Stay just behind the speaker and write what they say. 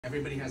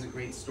Everybody has a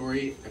great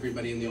story.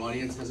 Everybody in the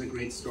audience has a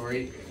great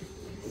story.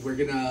 We're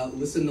gonna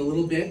listen a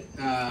little bit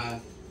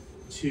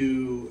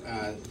to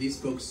these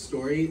folks'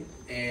 story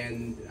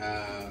and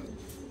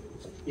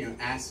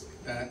ask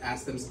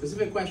them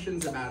specific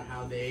questions about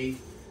how they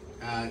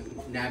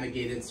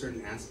navigated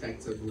certain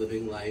aspects of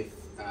living life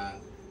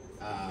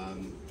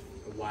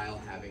while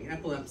having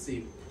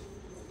epilepsy,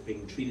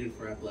 being treated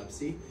for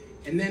epilepsy.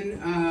 And then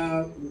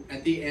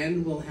at the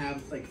end, we'll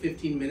have like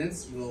 15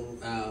 minutes. We'll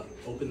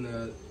open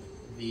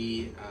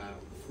the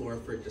floor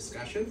for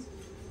discussions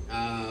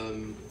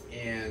and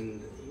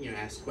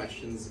ask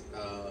questions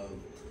of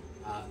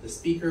the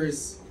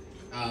speakers.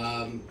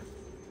 Some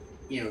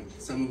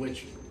of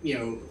which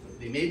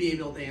they may be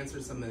able to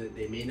answer, some that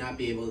they may not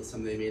be able to,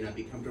 some they may not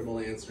be comfortable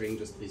answering.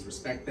 Just please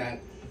respect that.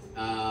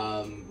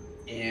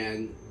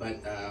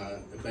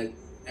 But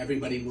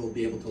everybody will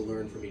be able to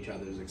learn from each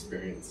other's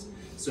experience.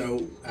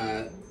 So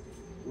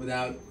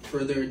without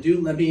further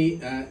ado, let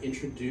me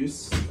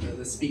introduce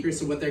the speakers.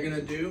 So what they're going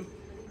to do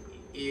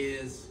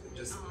is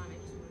just...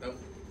 Oh,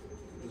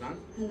 is it on?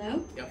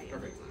 Hello? Yep,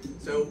 perfect.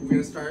 So we're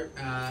going to start,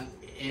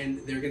 and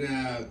they're going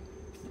to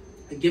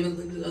give a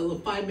little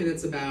 5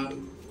 minutes about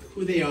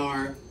who they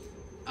are,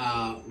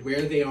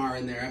 where they are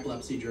in their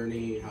epilepsy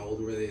journey, how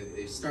old were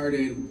they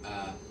started,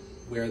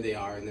 where they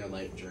are in their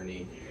life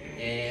journey.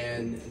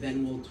 And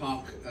then we'll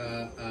talk,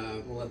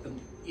 we'll let them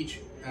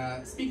each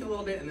speak a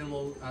little bit, and then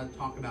we'll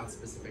talk about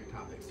specific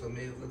topics. So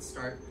let's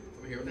start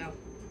over here with Al.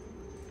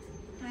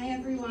 Hi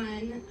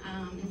everyone.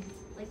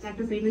 Like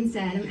Dr. Friedman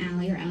said, I'm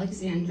Allie, or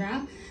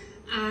Alexandra.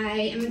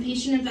 I am a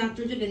patient of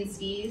Dr.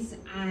 Davinsky's.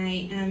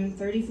 I am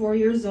 34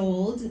 years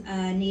old,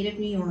 a native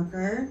New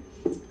Yorker.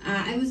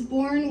 I was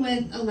born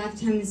with a left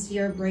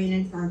hemisphere brain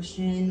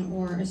infarction,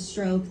 or a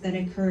stroke that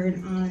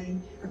occurred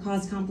on or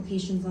caused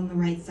complications on the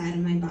right side of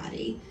my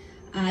body.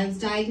 I was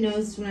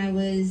diagnosed when I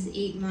was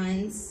 8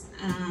 months.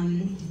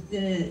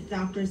 The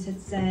doctors had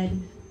said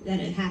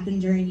that it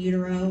happened during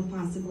utero,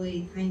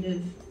 possibly, kind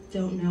of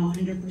don't know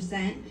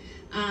 100%.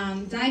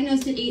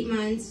 Diagnosed at 8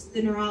 months,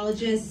 the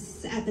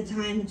neurologists at the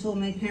time had told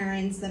my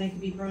parents that I could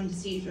be prone to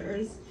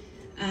seizures.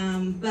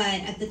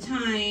 But at the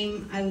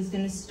time, I was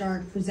going to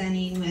start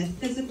presenting with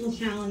physical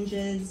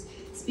challenges,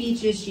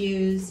 speech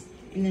issues,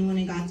 and then when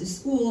I got to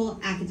school,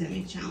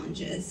 academic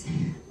challenges.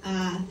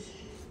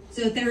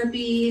 So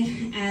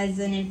therapy as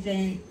an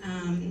infant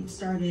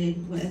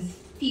started with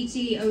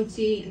PT,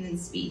 OT, and then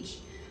speech.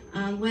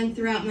 Went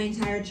throughout my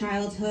entire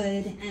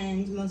childhood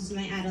and most of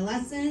my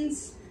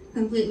adolescence,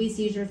 completely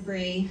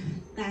seizure-free.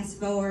 Fast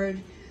forward,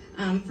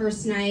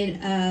 first night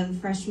of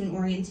freshman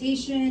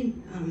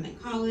orientation at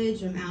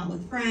college, I'm out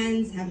with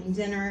friends, having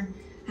dinner,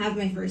 have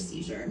my first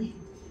seizure.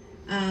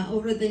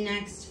 Over the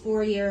next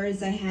 4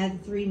 years, I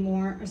had two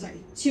more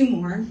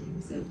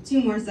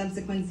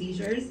subsequent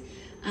seizures.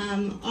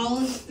 All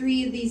of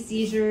 3 of these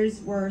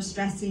seizures were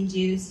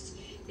stress-induced.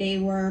 They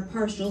were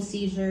partial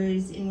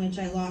seizures in which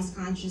I lost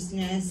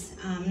consciousness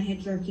and I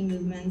had jerky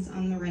movements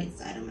on the right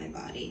side of my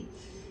body.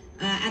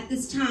 At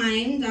this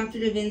time, Dr.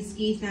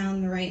 Davinsky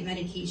found the right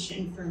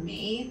medication for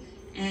me,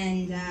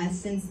 and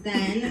since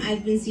then,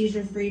 I've been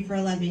seizure-free for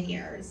 11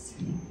 years.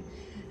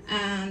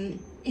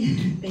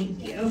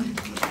 Thank you.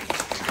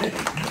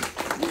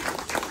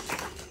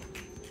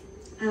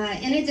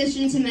 In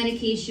addition to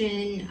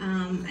medication,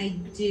 I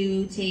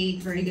do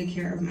take very good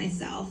care of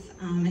myself.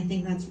 I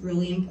think that's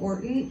really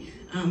important,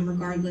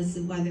 regardless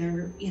of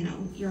whether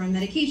you're on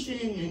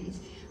medication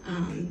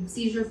and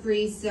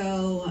seizure-free.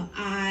 So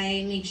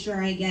I make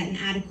sure I get an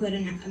adequate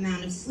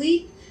amount of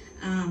sleep.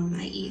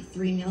 I eat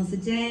 3 meals a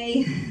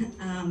day.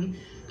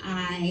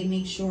 I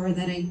make sure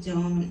that I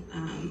don't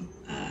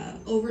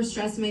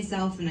overstress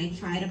myself, and I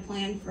try to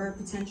plan for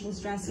potential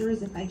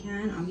stressors if I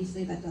can.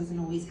 Obviously, that doesn't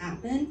always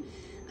happen.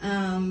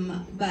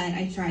 But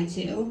I try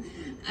to.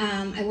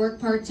 I work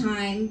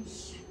part-time,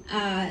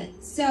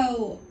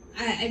 so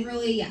I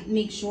really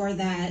make sure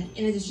that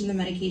in addition to the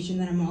medication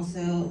that I'm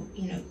also,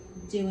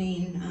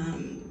 doing,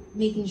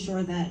 making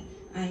sure that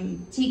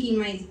I'm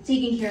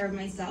taking care of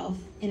myself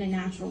in a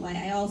natural way.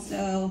 I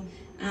also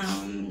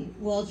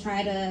will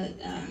try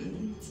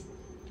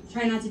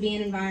not to be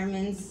in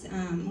environments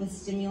with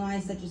stimuli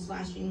such as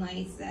flashing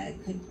lights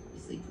that could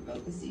obviously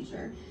provoke a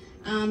seizure.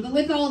 But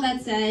with all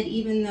that said,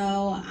 even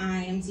though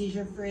I am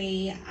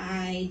seizure-free,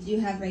 I do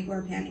have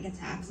regular panic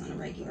attacks on a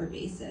regular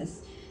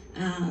basis.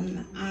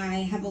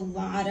 I have a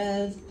lot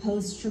of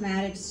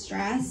post-traumatic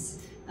stress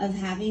of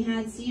having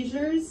had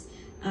seizures.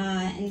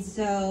 And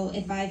so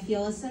if I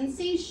feel a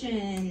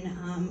sensation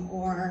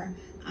or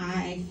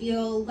I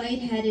feel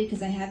lightheaded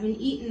because I haven't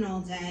eaten all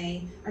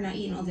day, or not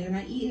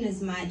eaten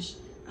as much,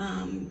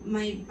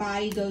 my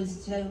body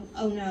goes to,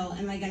 oh no,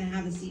 am I going to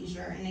have a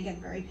seizure? And I get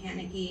very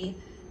panicky.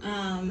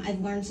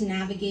 I've learned to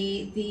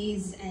navigate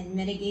these and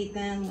mitigate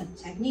them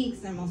with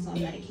techniques. I'm also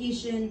on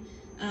medication,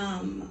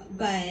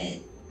 but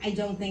I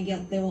don't think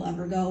they will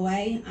ever go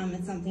away.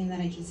 It's something that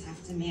I just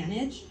have to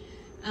manage.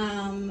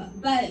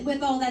 But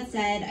with all that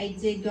said, I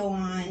did go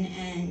on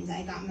and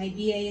I got my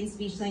BA in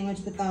speech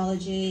language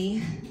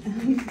pathology.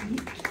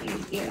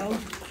 Thank you.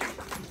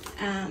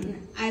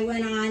 I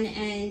went on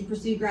and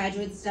pursued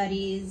graduate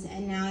studies,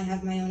 and now I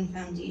have my own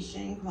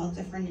foundation called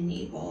Different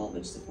Enable,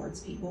 which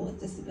supports people with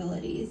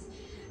disabilities.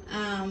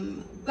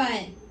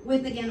 But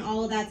with, again,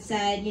 all of that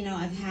said, you know,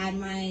 I've had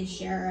my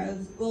share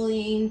of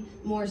bullying,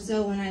 more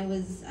so when I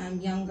was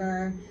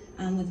younger,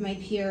 with my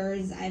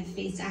peers. I've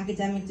faced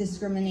academic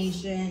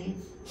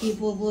discrimination.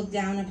 People have looked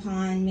down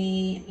upon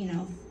me, you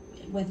know,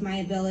 with my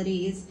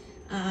abilities.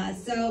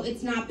 So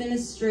it's not been a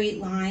straight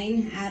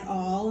line at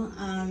all.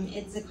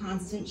 It's a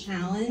constant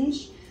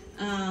challenge.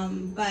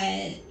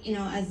 But, you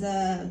know, as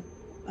a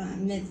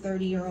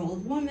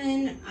mid-30-year-old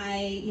woman,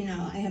 I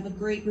have a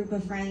great group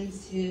of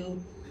friends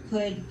who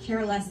could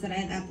care less that I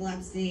have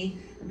epilepsy,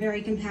 are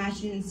very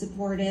compassionate and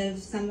supportive.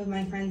 Some of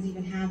my friends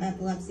even have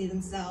epilepsy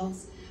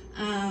themselves.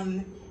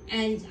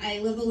 And I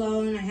live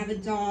alone, I have a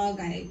dog,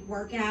 I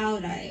work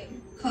out, I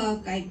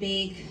cook, I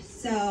bake.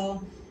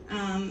 So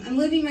I'm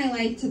living my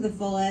life to the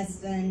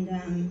fullest,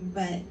 and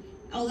but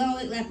although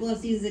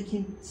epilepsy is a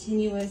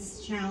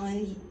continuous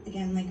challenge,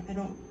 again, like I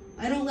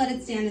don't let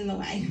it stand in the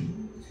way.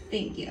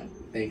 Thank you.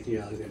 Thank you,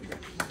 Alexandra.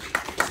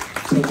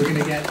 So we're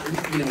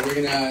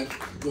gonna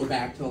go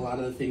back to a lot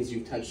of the things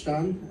you've touched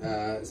on,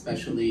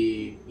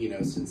 especially, you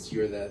know, since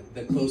you're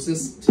the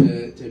closest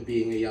to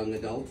being a young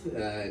adult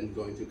and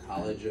going through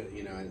college.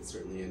 You know, it's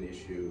certainly an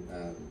issue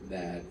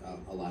that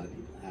a lot of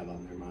people have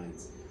on their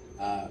minds.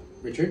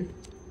 Richard,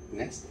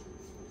 next.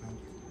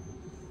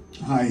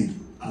 Hi,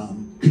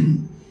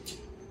 I'm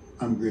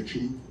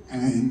Richie,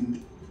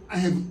 and I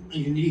have a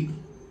unique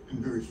and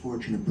very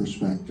fortunate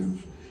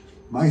perspective.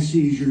 My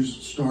seizures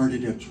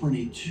started at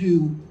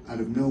 22, out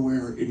of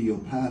nowhere,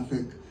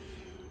 idiopathic.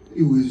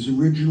 It was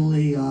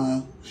originally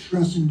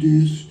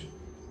stress-induced,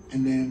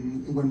 and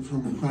then it went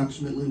from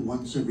approximately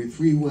once every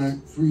 3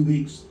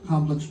 weeks,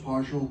 complex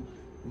partial,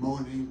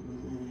 moaning,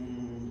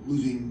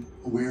 losing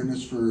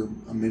awareness for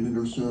a minute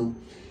or so,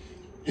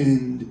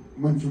 and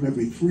went from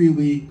every 3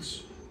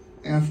 weeks.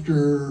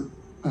 After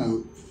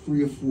about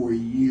 3 or 4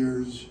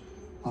 years,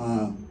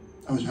 I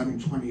was having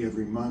 20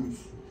 every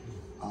month.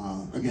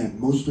 Again,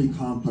 mostly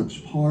complex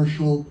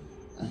partial,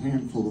 a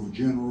handful of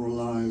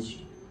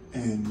generalized,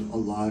 and a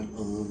lot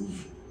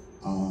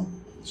of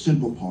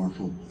simple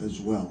partial as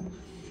well.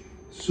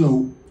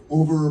 So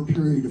over a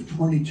period of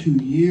 22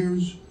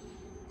 years,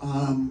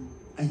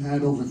 I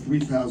had over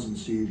 3,000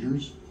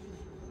 seizures.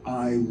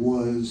 I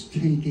was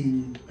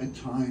taking, at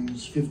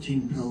times,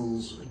 15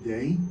 pills a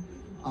day.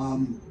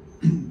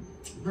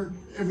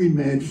 Every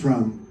med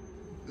from,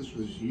 this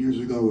was years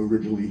ago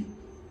originally,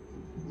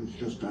 it was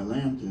just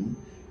Dilantin,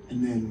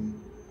 and then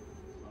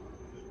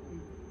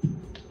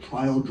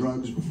trial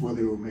drugs before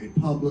they were made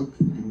public,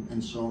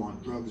 and so on,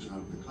 drugs out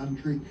of the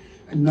country,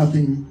 and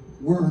nothing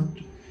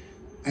worked.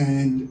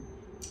 And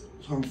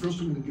so first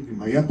I'm going to give you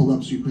my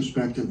epilepsy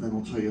perspective, then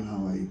I'll tell you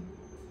how I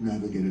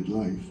navigated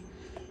life.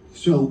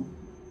 So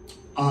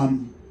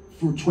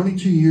for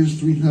 22 years,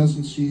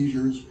 3,000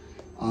 seizures,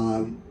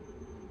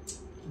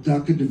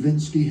 Dr.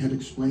 Davinsky had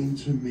explained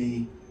to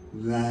me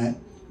that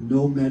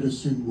no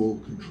medicine will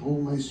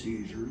control my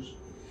seizures,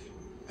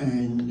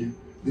 and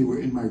they were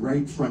in my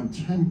right front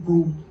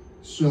temporal,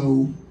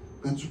 so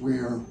that's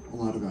where a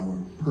lot of our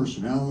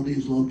personality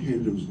is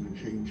located. It was going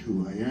to change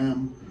who I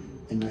am,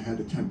 and I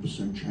had a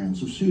 10%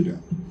 chance of SUDEP.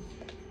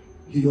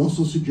 He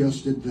also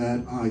suggested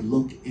that I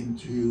look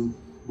into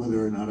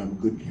whether or not I'm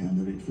a good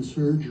candidate for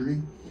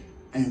surgery,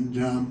 and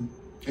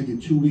I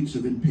did 2 weeks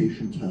of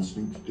inpatient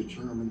testing to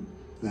determine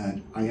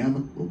that I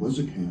was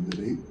a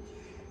candidate.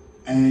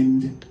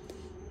 And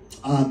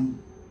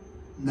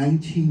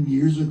 19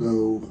 years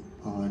ago,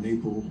 on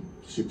April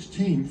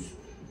 16th,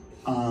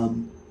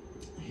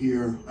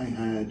 here I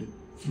had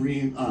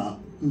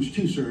it was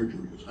 2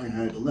 surgeries. I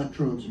had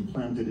electrodes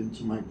implanted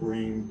into my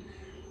brain,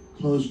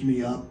 closed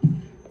me up.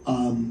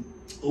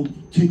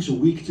 It takes a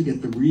week to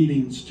get the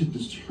readings to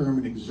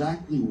determine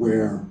exactly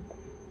where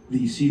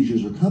the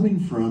seizures are coming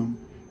from.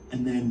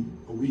 And then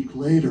a week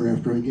later,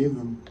 after I gave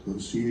them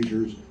those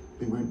seizures,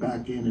 they went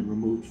back in and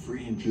removed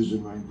 3 inches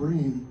in my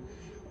brain.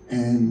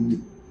 And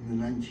in the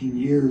 19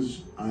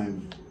 years,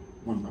 I'm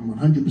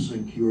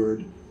 100%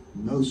 cured,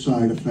 no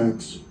side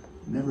effects,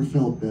 never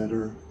felt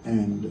better,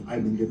 and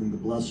I've been given the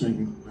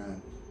blessing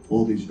that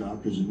all these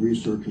doctors and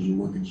researchers are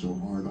working so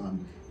hard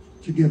on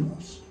to give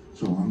us.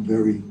 So I'm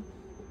very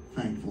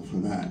thankful for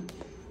that.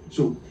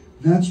 So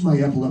that's my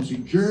epilepsy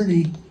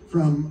journey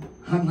from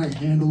how did I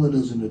handle it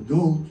as an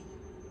adult.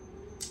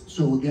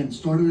 So again,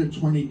 started at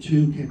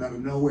 22, came out of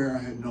nowhere.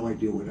 I had no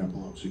idea what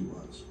epilepsy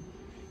was.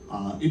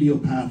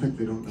 Idiopathic,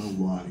 they don't know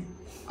why.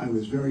 I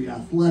was very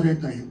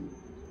athletic. I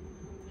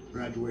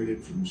graduated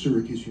from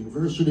Syracuse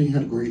University,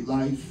 had a great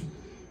life.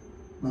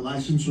 My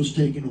license was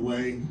taken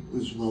away,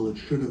 as well it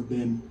should have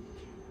been.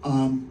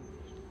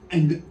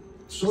 And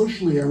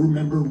socially, I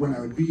remember when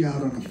I would be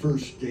out on a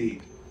first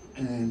date,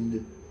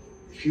 and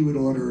she would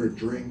order a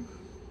drink,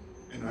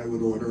 and I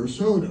would order a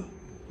soda.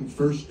 The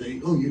first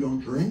date, oh, you don't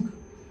drink?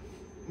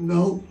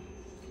 No,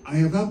 I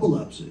have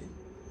epilepsy.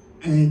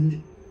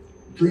 And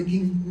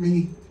drinking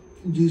may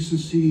induce a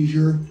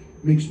seizure,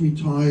 makes me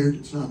tired,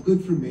 it's not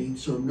good for me,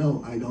 so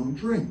no, I don't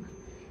drink.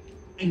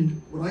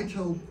 And what I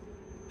tell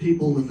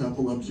people with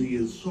epilepsy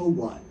is, so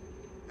what?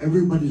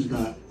 Everybody's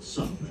got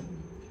something.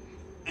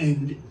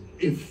 And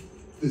if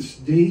the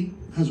state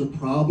has a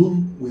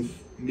problem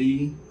with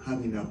me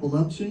having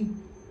epilepsy,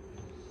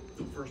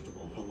 so first of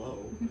all,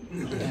 hello.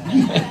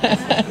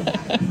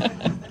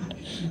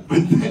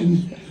 But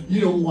then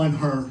you don't want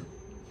her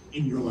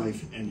in your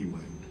life anyway.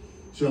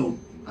 So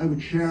I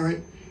would share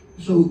it.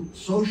 So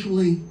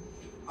socially,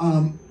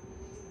 and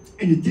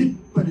it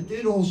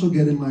did also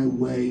get in my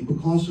way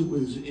because it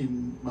was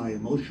in my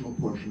emotional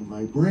portion of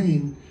my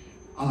brain.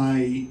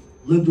 I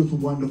lived with a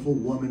wonderful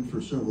woman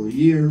for several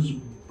years,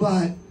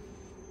 but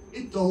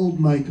it dulled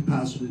my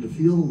capacity to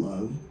feel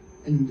love.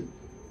 And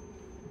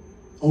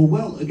oh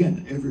well,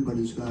 again,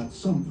 everybody's got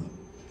something.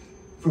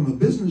 From a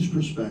business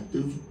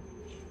perspective,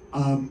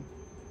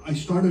 I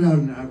started out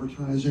in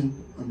advertising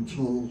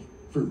until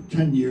for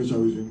 10 years I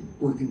was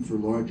working for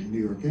large New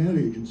York ad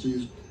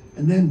agencies.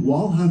 And then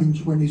while having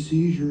 20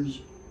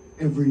 seizures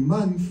every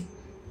month,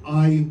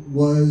 I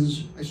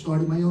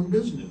started my own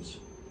business.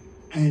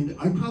 And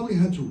I probably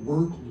had to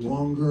work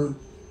longer,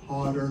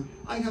 harder.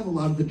 I have a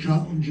lot of the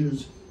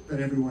challenges that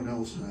everyone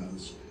else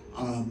has.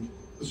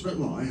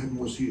 Well, I had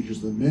more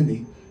seizures than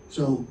many.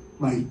 So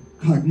my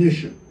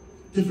cognition,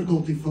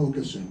 difficulty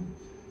focusing,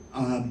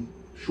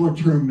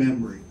 short-term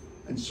memory,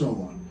 and so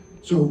on.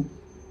 So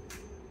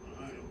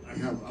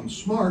I'm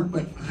smart,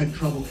 but I had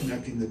trouble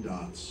connecting the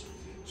dots.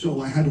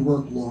 So I had to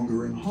work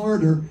longer and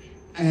harder,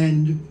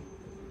 and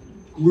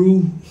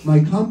grew my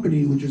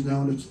company, which is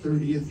now in its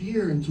 30th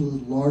year, into a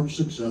large,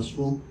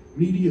 successful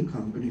media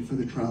company for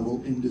the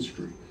travel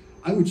industry.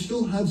 I would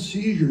still have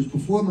seizures.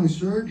 Before my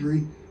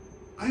surgery,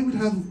 I would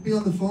be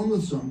on the phone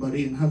with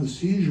somebody and have a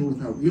seizure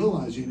without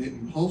realizing it,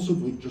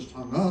 impulsively just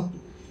hung up.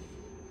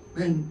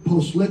 Then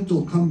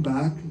post-lictal, come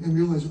back and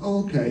realize,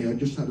 oh, okay, I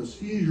just had a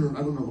seizure.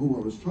 I don't know who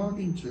I was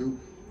talking to.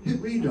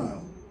 Hit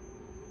redial.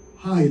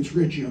 Hi, it's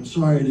Richie. I'm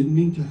sorry, I didn't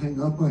mean to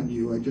hang up on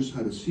you. I just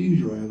had a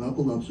seizure. I have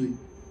epilepsy.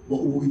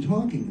 What were we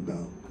talking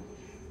about?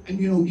 And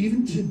you know,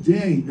 even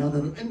today,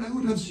 and I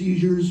would have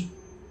seizures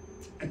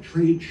at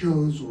trade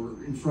shows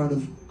or in front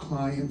of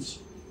clients.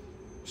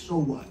 So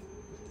what?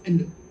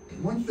 And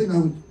one thing I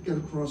would get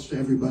across to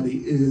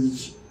everybody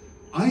is,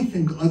 I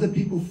think other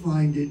people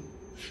find it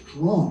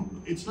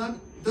strong. It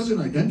doesn't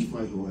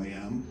identify who I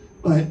am,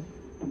 but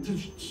to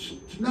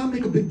not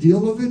make a big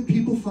deal of it,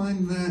 people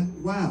find that,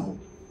 wow,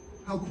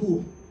 how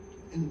cool.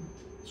 And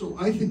so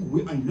I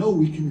think I know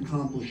we can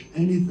accomplish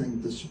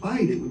anything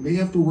despite it. We may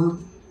have to work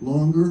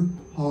longer,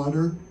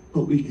 harder,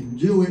 but we can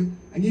do it.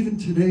 And even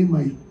today,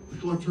 my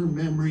short-term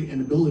memory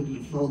and ability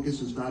to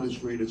focus is not as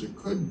great as it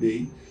could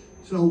be.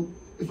 So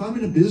if I'm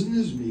in a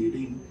business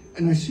meeting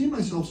and I see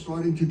myself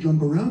starting to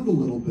jump around a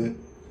little bit,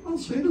 I'll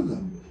say to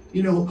them,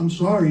 you know, I'm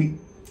sorry,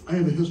 I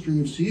have a history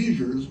of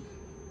seizures.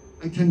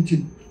 I tend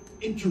to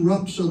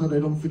interrupt so that I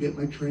don't forget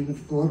my train of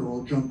thought, or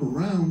I'll jump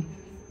around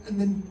and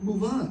then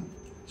move on.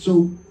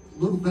 So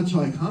that's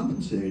how I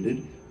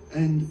compensated.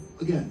 And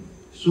again,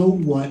 so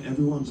what?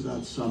 Everyone's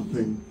got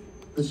something.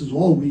 This is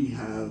all we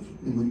have,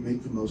 and we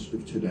make the most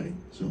of today.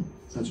 So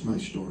that's my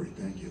story.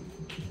 Thank you.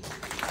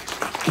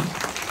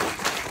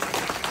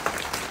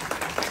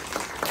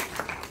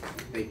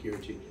 Thank you,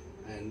 Richie.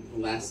 And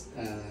last,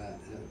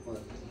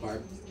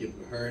 Barb, give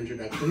her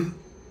introduction.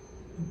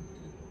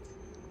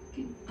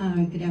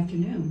 Good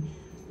afternoon.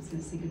 I was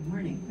going to say good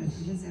morning, but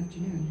it is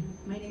afternoon.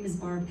 My name is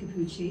Barb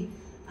Capucci.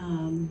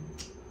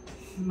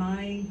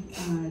 My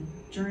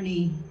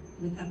journey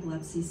with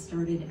epilepsy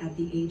started at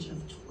the age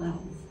of 12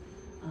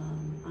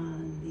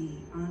 on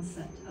the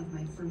onset of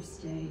my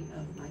first day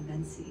of my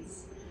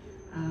menses.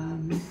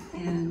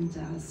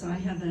 So I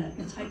have a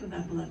type of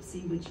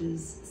epilepsy which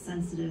is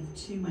sensitive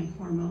to my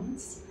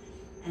hormones,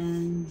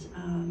 and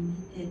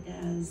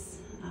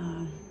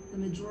the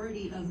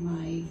majority of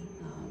my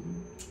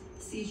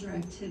seizure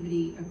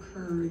activity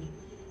occurred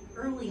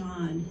early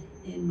on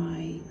in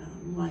my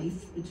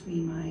life,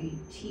 between my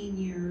teen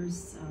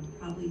years,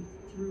 probably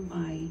through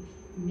my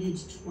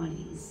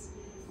mid-20s.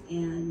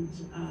 And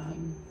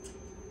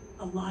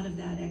a lot of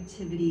that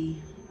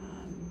activity,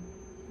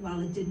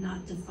 while it did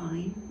not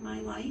define my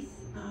life,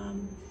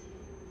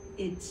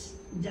 it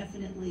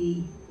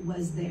definitely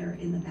was there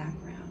in the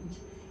background.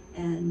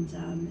 And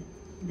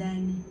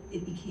then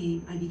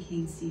I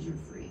became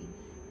seizure-free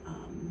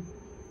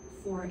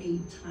for a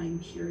time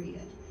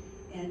period.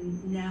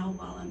 And now,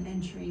 while I'm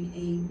entering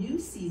a new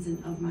season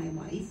of my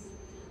life,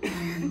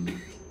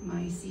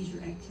 my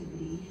seizure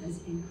activity has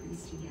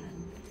increased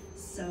again.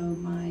 So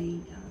my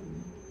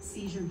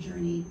seizure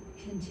journey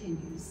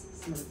continues,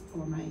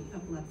 or my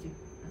epileptic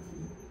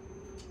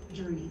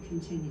journey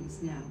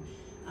continues now.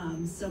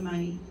 So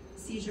my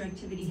seizure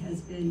activity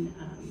has been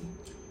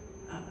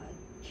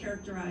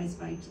characterized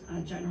by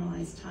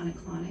generalized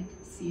tonic-clonic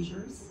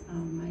seizures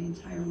my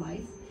entire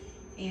life.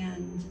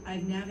 And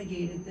I've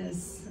navigated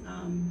this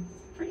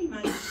pretty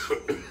much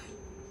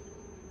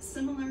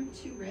similar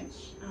to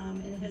Rich,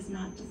 and it has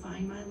not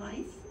defined my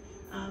life.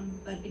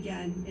 But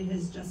again, it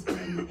has just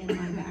been in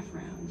my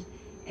background.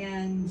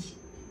 And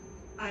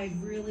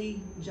I've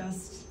really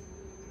just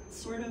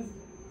sort of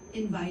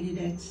invited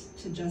it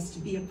to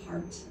just be a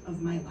part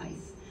of my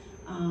life.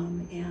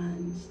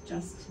 And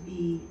just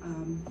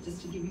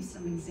to give you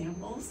some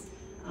examples,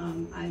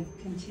 I've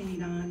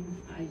continued on.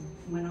 I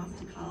went off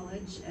to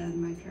college,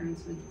 and my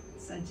parents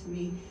said to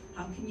me,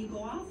 how can you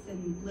go off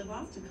and live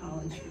off to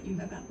college? You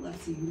have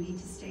epilepsy, you need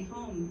to stay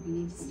home, you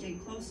need to stay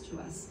close to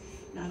us.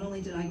 Not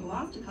only did I go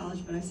off to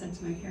college, but I said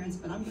to my parents,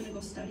 but I'm gonna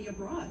go study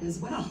abroad as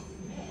well.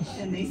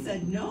 And they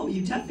said, no,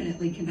 you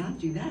definitely cannot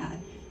do that.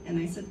 And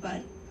I said,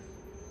 but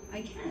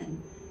I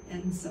can.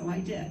 And so I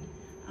did.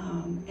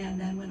 And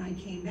then when I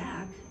came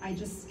back, I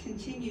just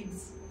continued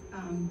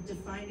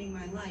defining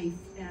my life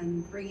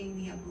and bringing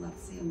the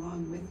epilepsy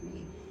along with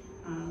me.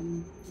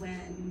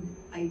 When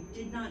I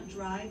did not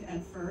drive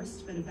at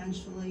first, but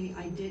eventually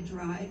I did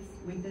drive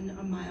within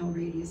a mile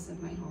radius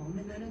of my home,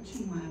 and then a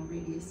 2-mile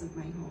radius of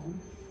my home,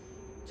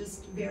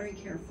 just very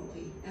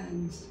carefully,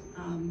 and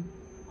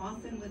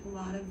often with a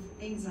lot of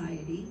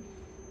anxiety,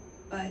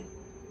 but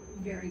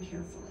very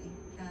carefully.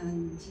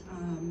 And,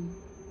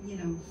 you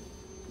know,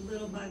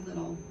 little by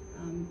little,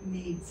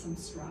 made some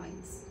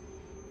strides.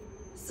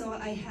 So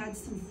I had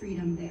some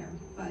freedom there,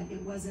 but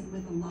it wasn't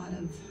with a lot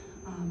of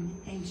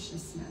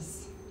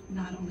anxiousness,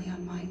 not only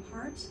on my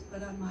part,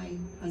 but on my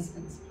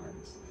husband's part.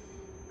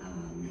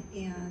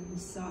 And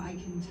so I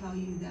can tell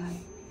you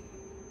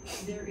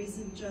that there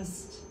isn't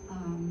just,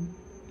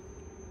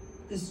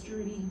 this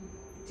journey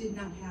did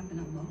not happen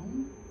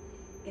alone.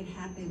 It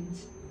happened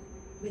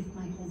with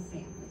my whole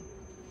family.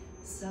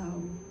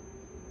 So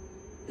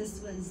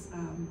this was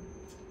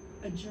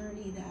a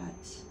journey that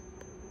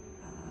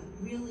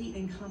really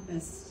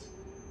encompassed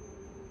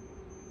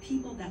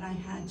people that I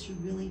had to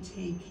really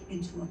take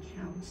into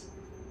account.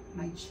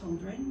 My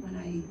children, when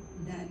I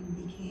then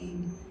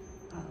became,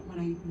 when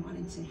I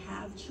wanted to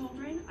have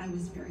children, I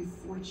was very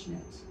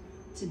fortunate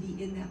to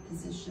be in that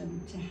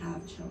position to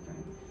have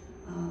children.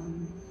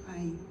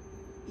 I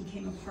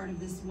became a part of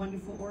this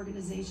wonderful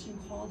organization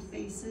called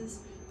FACES,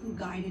 who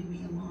guided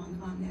me along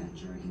on that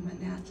journey when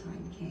that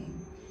time came.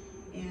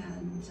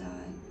 And,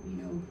 you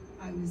know,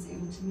 I was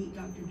able to meet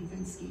Dr.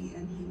 Davinsky,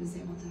 and he was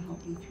able to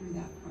help me through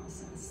that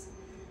process.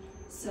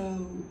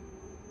 So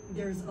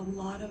there's a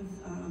lot of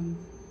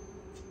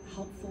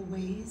helpful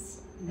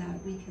ways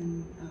that we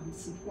can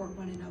support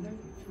one another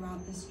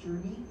throughout this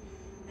journey.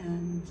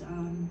 And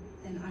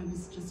I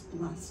was just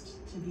blessed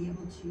to be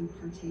able to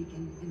partake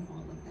in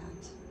all of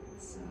that.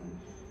 So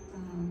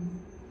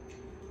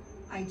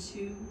I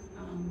too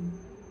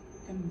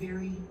am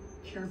very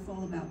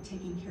careful about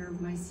taking care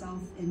of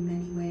myself in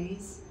many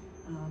ways,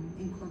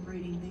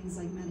 incorporating things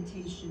like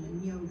meditation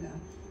and yoga,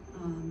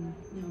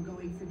 you know,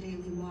 going for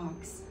daily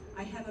walks.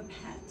 I have a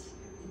pet.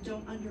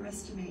 Don't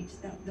underestimate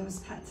those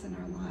pets in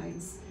our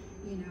lives,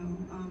 you know,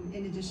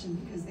 in addition,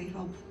 because they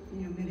help,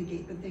 you know,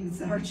 mitigate the things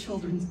that our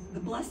children, the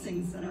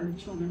blessings that our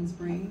children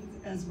bring,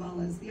 as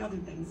well as the other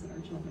things that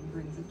our children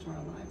bring into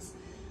our lives,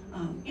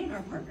 and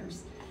our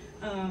partners.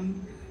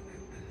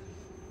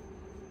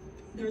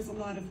 There's a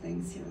lot of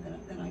things here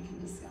that I can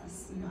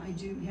discuss. You know, I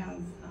do have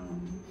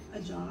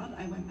a job.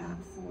 I went back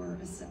for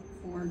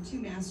 2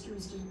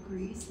 master's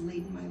degrees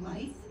late in my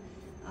life.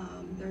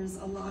 There's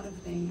a lot of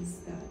things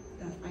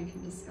that I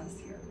can discuss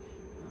here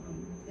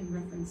in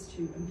reference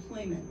to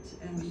employment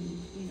and,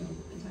 you know,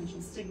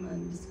 potential stigma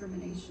and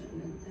discrimination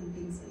and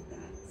things like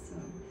that. So,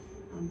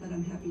 but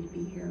I'm happy to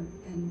be here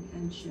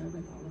and share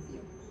with all of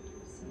you.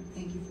 So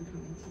thank you for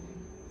coming today.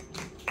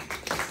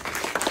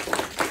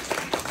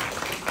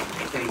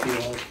 Thank you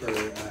all for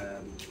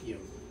you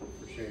know,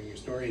 for sharing your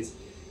stories.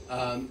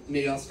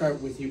 Maybe I'll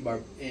start with you,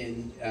 Barb,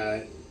 and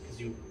because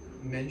you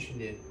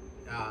mentioned it.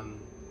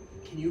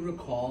 Can you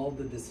recall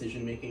the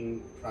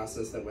decision-making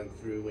process that went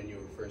through when you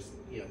were first,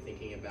 you know,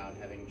 thinking about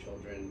having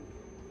children,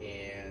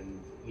 and,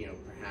 you know,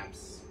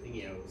 perhaps,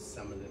 you know,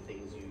 some of the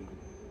things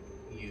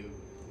you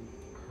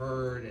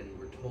heard and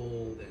were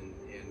told, and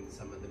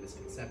some of the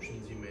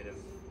misconceptions you might have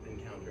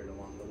encountered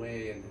along the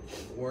way, and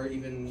or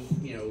even,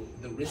 you know,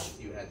 the risks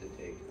you had to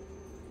take?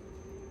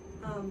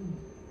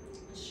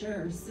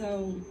 Sure.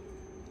 So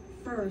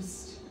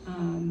first,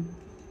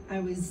 I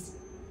was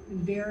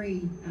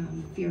very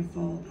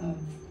fearful of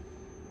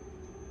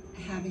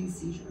having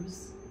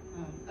seizures.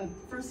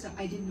 First,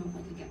 I didn't know if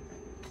I could get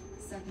pregnant.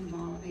 Second of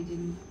all, I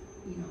didn't,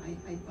 you know,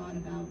 I thought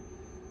about,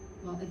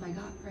 well, if I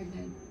got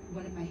pregnant,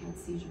 what if I had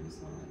seizures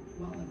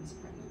while I was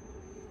pregnant?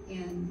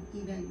 And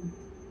even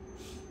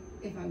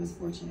if I was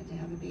fortunate to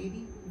have a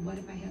baby, what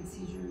if I had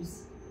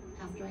seizures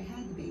after I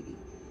had the baby?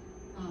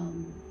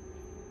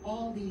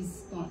 All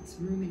these thoughts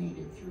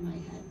ruminated through my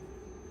head.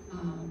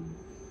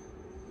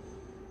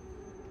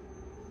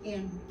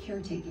 And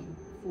caretaking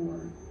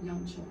for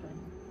young children.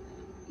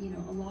 You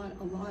know, a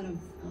lot of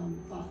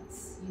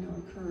thoughts, you know,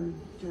 occurred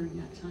during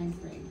that time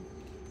frame.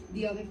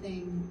 The other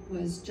thing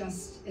was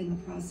just in the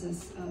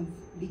process of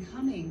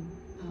becoming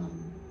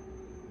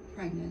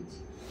pregnant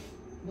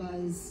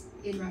was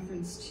in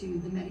reference to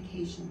the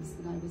medications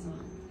that I was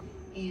on.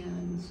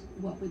 And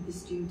what would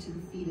this do to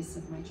the fetus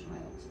of my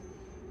child?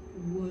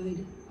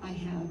 Would I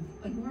have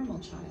a normal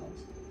child?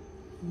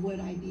 Would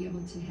I be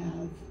able to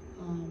have,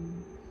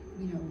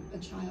 a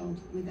child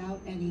without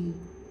any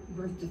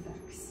birth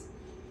defects?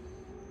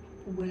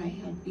 Would I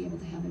be able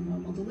to have a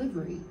normal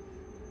delivery?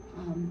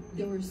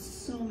 There were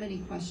so many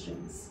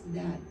questions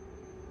that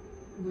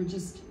were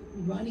just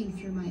running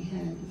through my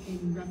head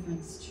in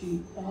reference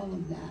to all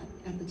of that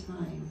at the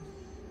time,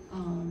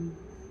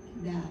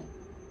 that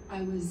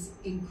I was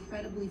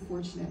incredibly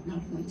fortunate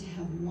not only to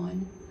have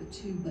one, but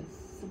two, but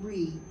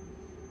three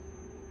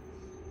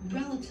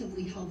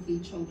relatively healthy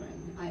children.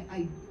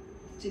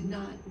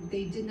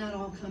 They did not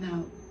all come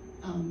out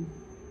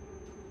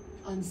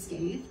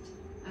unscathed,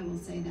 I will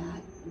say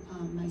that.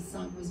 My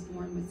son was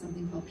born with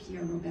something called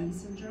Pierre-Robin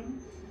syndrome,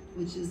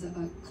 which is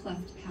a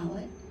cleft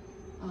palate,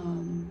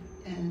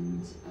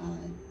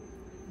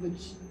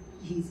 which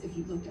if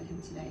you looked at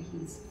him today,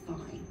 he's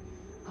fine.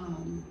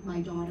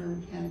 My daughter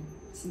had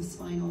some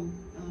spinal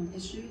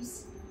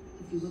issues.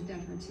 If you looked at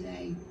her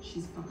today,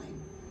 she's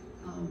fine.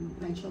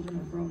 My children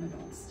are grown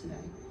adults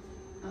today.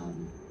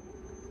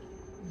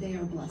 They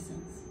are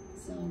blessings.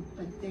 So,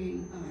 but they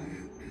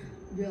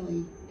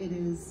really, it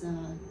is.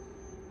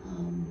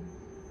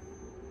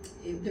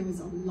 There was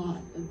a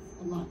lot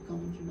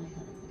going through my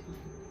head at the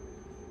time,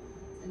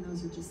 and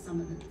those are just some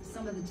of the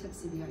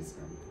tips of the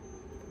iceberg.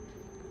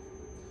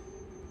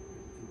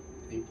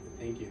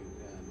 Thank you.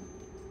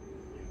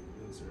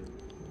 Those are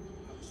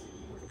obviously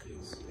important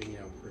things,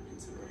 for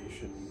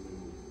consideration when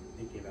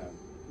thinking about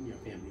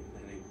family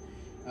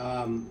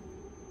planning.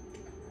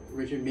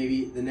 Richard,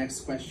 maybe the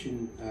next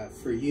question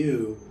for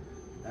you,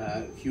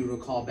 if you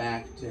recall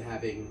back to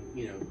having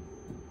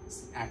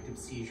active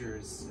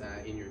seizures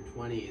in your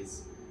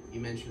 20s, you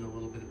mentioned a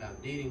little bit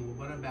about dating.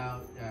 Well, what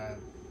about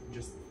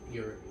just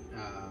your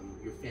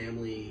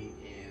family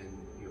and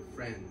your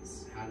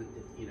friends? How did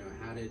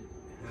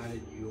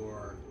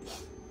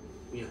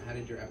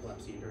your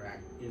epilepsy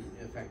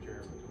affect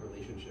your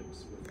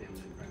relationships with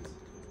family and friends?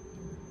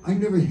 I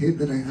never hid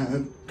that I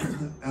had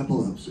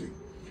epilepsy.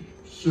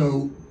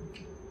 So,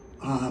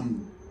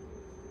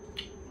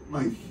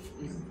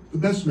 the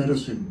best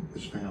medicine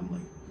is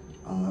family.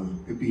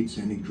 It beats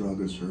any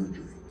drug or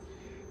surgery.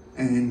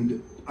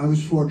 And I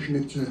was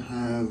fortunate to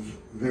have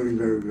very,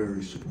 very,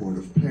 very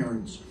supportive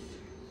parents.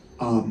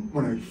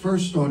 When I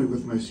first started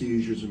with my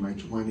seizures in my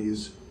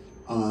 20s,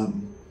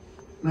 and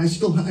I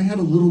had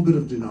a little bit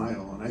of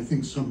denial, and I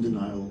think some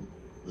denial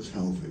was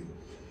healthy.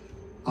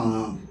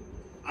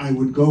 I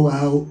would go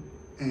out,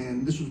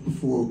 and this was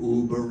before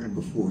Uber and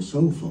before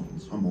cell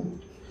phones. I'm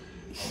old.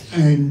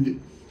 And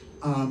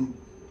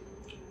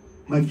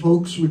my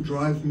folks would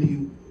drive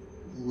me,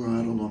 we're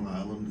out on Long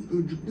Island,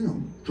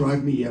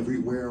 drive me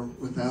everywhere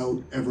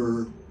without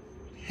ever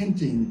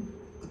hinting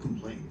a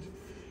complaint.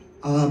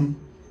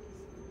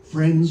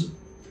 Friends,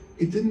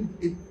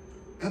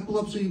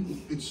 epilepsy,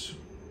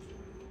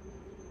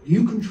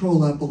 you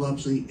control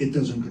epilepsy, it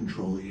doesn't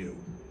control you.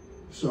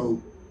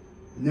 So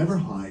never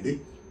hide it,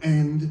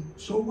 and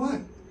so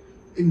what?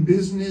 In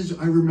business,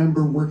 I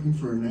remember working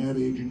for an ad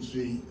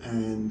agency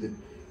and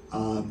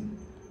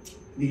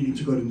needing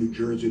to go to New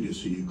Jersey to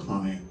see a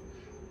client.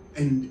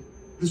 And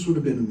this would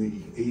have been in the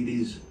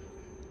 80s.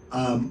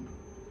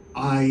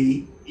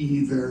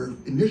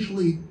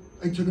 Initially,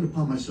 I took it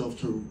upon myself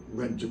to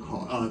rent a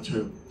car,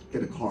 to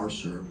get a car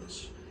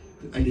service.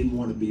 I didn't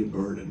want to be a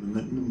burden.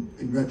 And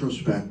in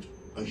retrospect,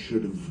 I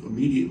should have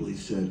immediately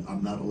said,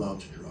 I'm not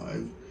allowed to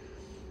drive.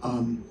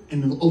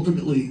 And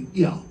ultimately,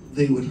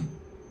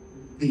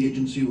 the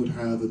agency would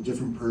have a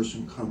different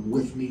person come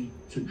with me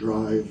to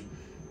drive.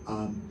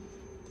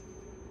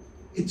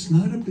 It's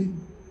not a big,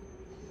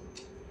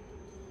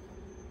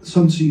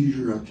 some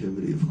seizure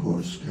activity, of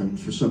course,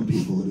 for some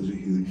people it is a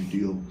huge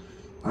deal.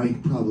 I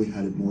probably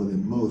had it more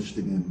than most,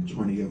 again,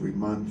 20 every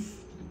month,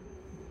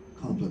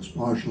 complex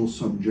partial,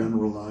 some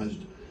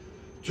generalized.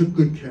 Took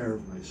good care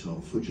of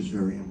myself, which is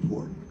very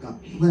important. Got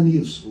plenty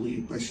of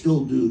sleep. I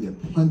still do get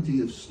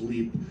plenty of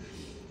sleep.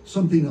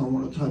 Something I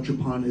want to touch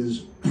upon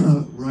is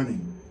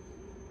running.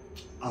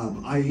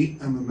 I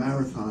am a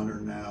marathoner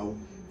now,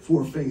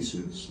 4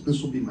 Faces.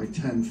 This will be my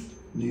 10th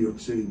New York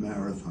City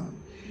marathon.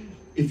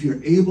 If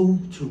you're able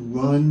to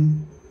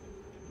run,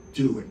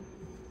 do it.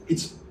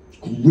 It's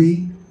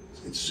great.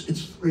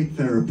 It's great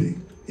therapy.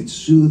 It's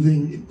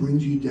soothing. It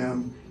brings you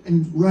down.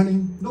 And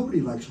running,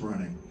 nobody likes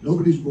running.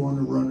 Nobody's born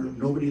a runner.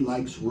 Nobody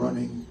likes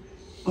running.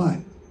 But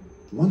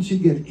once you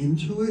get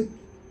into it,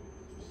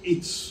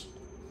 it's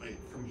like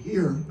from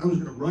here. I was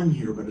going to run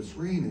here, but it's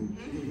raining.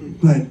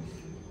 But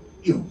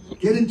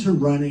get into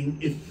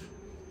running.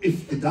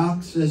 If the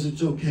doc says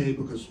it's okay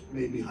because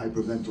maybe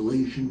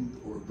hyperventilation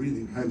or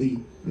breathing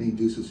heavy may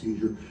induce a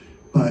seizure,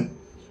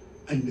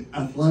 and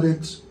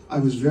athletics, I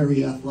was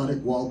very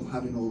athletic while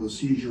having all the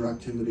seizure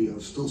activity. I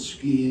was still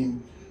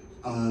skiing.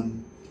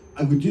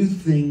 I would do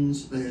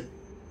things that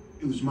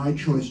it was my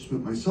choice to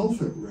put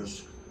myself at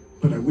risk,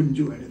 but I wouldn't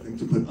do anything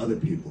to put other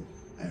people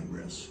at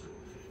risk.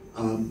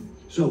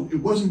 So it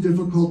wasn't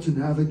difficult to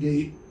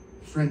navigate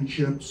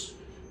friendships.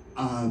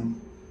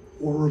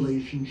 or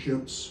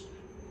relationships,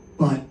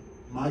 but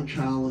my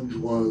challenge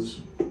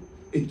was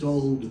it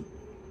dulled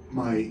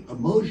my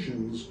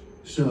emotions,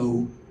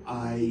 so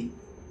I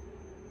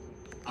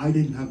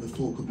didn't have the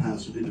full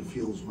capacity to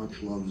feel as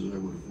much love as I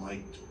would have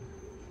liked.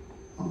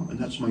 And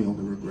that's my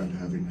only regret,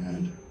 having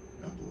had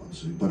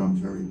epilepsy, but I'm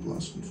very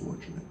blessed and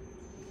fortunate.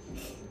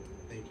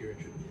 Thank you,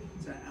 Richard.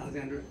 So,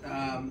 Alexandra,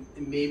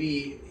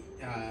 maybe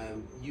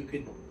you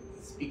could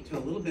speak to a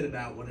little bit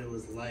about what it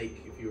was like,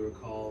 if you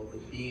recall,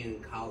 being in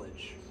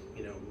college,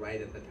 you know, right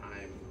at the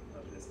time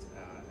of this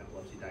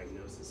epilepsy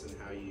diagnosis, and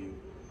how you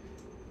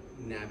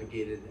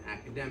navigated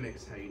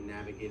academics, how you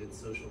navigated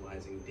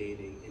socializing,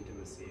 dating,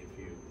 intimacy, if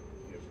you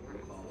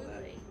recall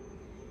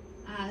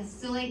that.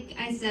 So like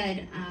I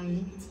said,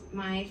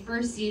 my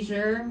first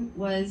seizure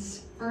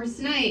was first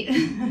night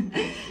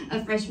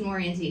of freshman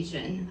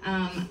orientation.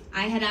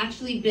 I had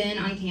actually been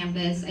on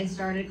campus. I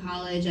started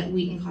college at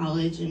Wheaton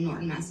College in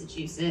Norton,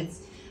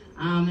 Massachusetts.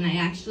 And I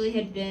actually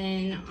had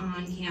been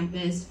on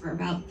campus for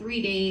about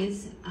 3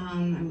 days.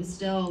 I was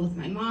still with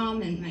my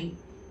mom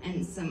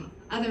and some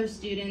other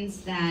students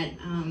that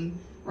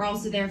were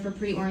also there for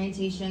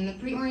pre-orientation. The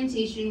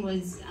pre-orientation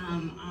was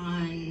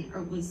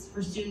was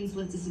for students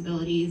with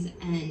disabilities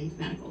and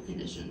medical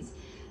conditions.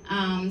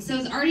 So I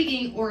was already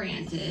getting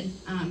oriented,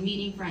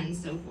 meeting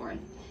friends, so forth.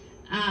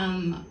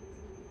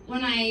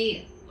 When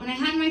I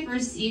had my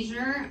first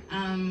seizure,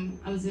 I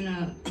was in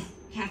a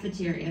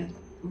cafeteria,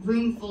 a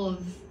room full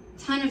of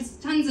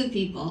tons of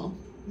people.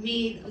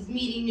 I was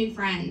meeting new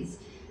friends.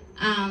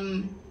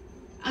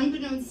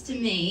 Unbeknownst to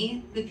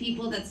me, the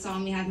people that saw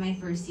me have my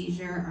first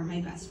seizure are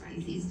my best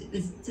friends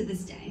to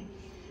this day.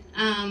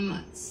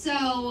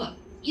 So,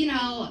 you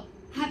know,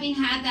 having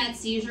had that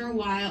seizure,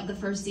 the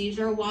first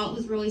seizure, while it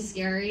was really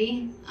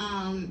scary,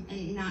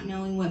 and not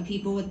knowing what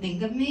people would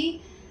think of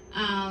me,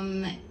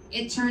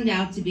 it turned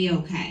out to be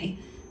okay.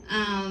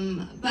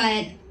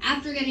 But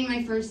after getting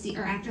my first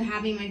after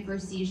having my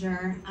first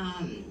seizure,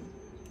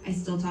 I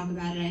still talk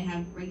about it. I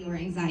have regular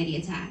anxiety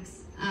attacks.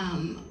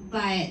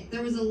 But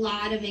there was a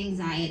lot of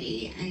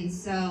anxiety, and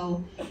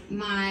so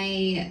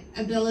my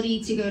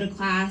ability to go to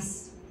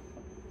class,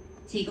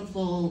 take a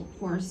full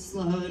course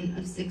load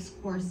of 6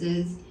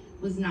 courses,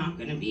 was not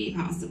going to be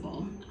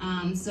possible.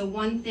 So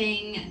one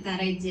thing that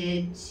I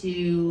did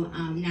to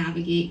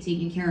navigate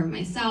taking care of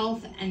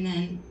myself and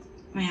then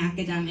my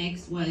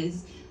academics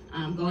was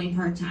going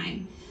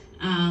part-time.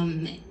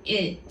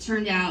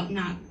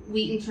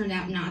 Wheaton turned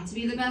out not to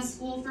be the best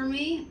school for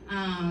me.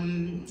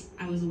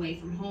 I was away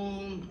from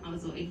home, I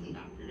was away from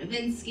Dr.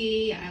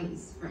 Davinsky, I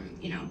was from,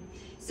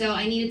 so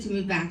I needed to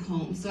move back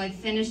home. So I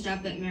finished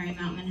up at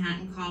Marymount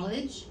Manhattan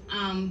College.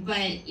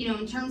 But,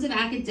 in terms of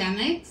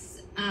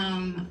academics,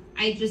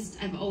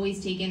 I've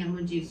always taken a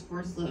reduced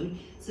course load.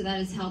 So that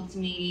has helped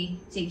me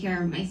take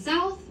care of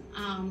myself.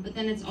 But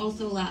then it's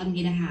also allowed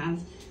me to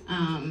have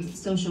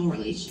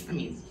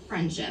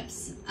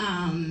friendships.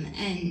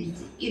 And,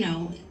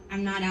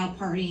 I'm not out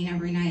partying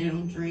every night. I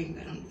don't drink.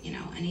 I don't,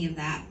 any of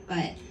that.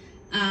 But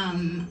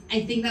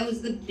I think that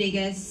was the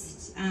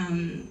biggest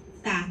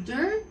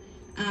factor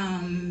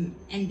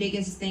and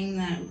biggest thing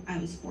that I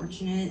was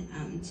fortunate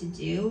to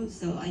do.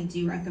 So I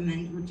do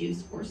recommend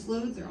reduced course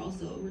loads, or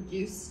also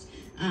reduced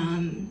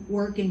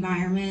work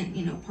environment,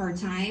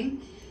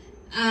 part-time.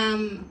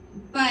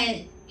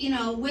 But,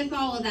 with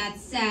all of that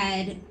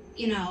said,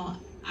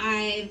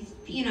 I've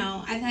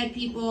had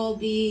people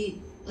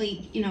be like,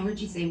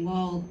 Richie say,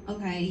 well,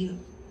 okay,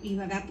 you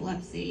have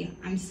epilepsy,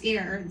 I'm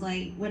scared,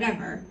 like,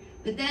 whatever.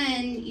 But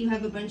then you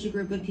have a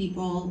group of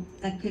people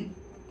that could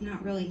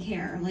not really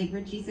care. Like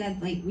Richie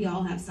said, like, we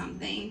all have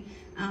something.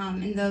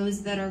 And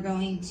those that are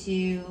going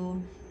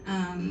to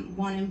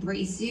want to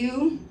embrace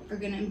you are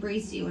going to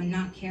embrace you and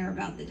not care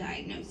about the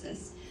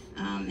diagnosis.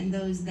 And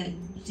those that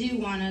do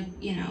want to,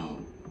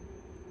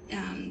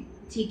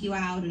 take you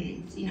out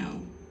and,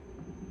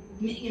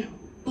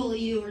 bully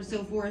you or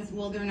so forth,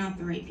 well, they're not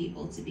the right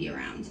people to be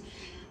around.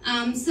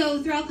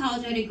 So throughout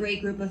college, I had a great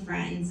group of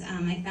friends.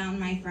 I found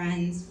my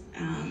friends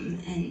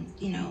and,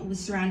 was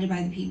surrounded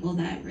by the people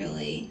that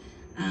really,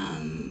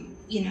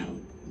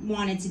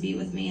 wanted to be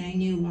with me, and I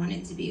knew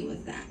wanted to be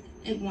with them.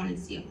 Wanted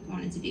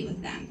to be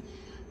with them.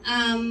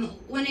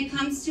 When it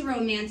comes to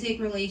romantic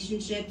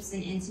relationships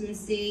and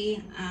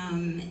intimacy,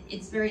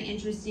 it's very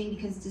interesting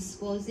because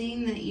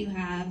disclosing that you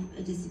have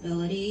a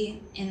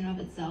disability in and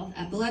of itself,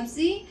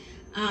 epilepsy,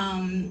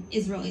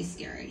 is really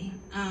scary.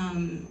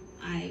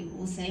 I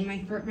will say my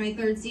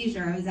third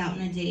seizure, I was out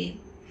on a date,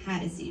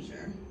 had a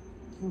seizure.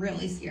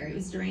 Really scary. It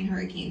was during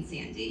Hurricane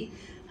Sandy.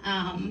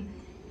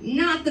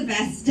 Not the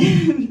best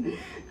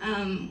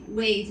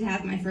way to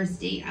have my first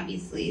date.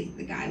 Obviously,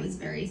 the guy was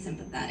very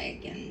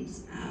sympathetic and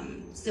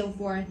so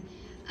forth.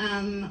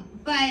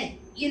 But,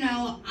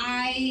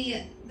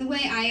 the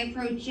way I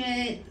approach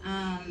it,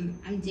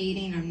 I'm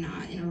dating, I'm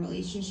not in a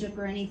relationship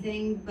or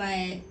anything,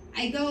 but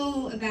I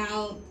go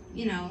about,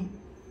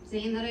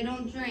 saying that I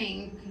don't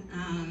drink,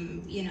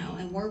 you know,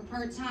 I work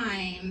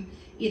part-time,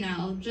 you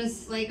know,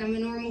 just like I'm a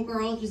normal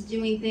girl, just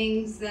doing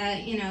things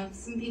that, you know,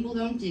 some people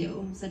don't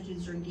do, such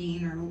as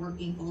drinking or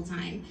working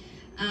full-time.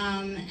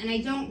 And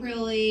I don't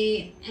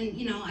really, and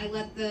you know, I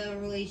let the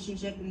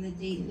relationship and the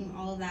dating,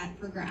 all of that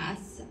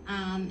progress.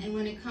 And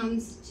when it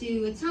comes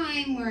to a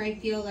time where I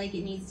feel like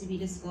it needs to be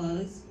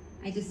disclosed,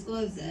 I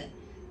disclose it.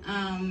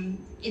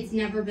 It's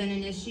never been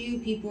an issue.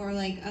 People are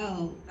like,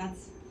 oh,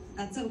 that's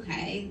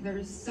okay.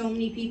 There's so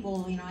many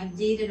people, you know, I've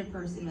dated a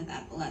person with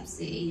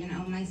epilepsy, you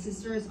know, my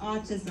sister has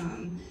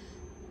autism,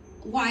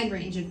 wide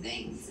range of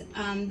things.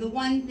 The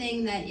one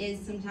thing that is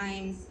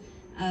sometimes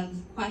of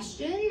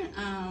question,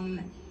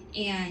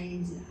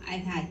 and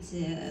I've had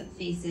to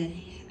face it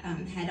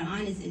head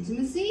on, is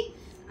intimacy,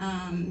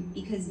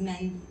 because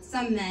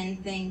some men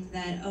think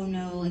that, oh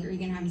no, like, are you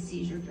gonna have a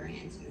seizure during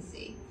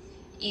intimacy?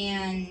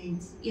 And,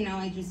 you know,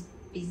 I just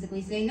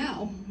basically say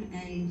no,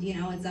 and, you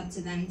know, it's up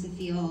to them to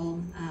feel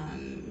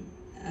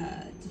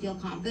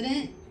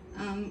confident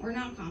or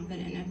not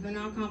confident. If they're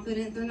not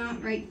confident, they're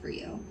not right for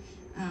you.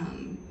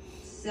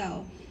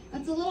 So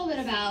that's a little bit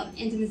about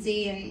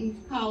intimacy and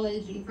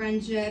college and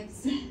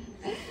friendships.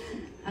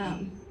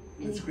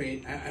 That's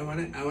great. I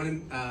want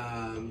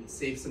to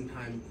save some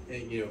time,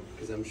 you know,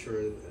 because I'm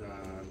sure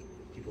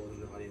people in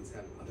the audience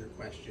have other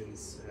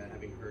questions,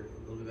 having heard a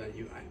little bit about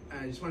you.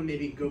 I just want to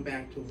maybe go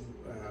back to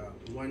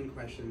one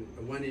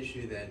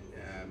issue that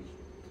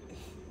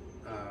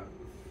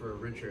for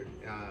Richard.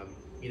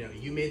 You know,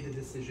 you made the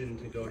decision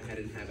to go ahead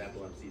and have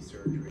epilepsy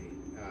surgery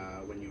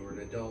when you were an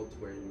adult,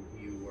 when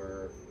you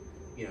were,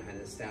 you know, had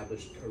an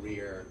established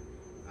career.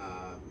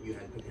 You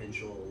had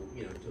potential,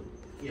 you know, to,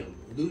 you know,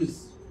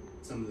 lose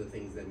some of the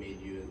things that made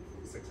you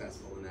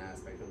successful in that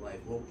aspect of life.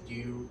 Well, do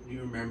you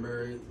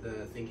remember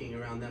the thinking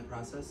around that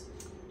process?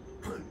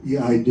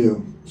 Yeah, I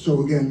do.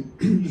 So again,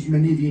 as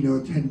many of you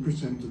know,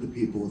 10% of the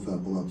people with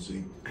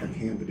epilepsy are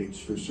candidates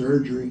for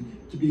surgery.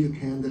 To be a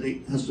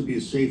candidate, it has to be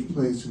a safe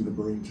place in the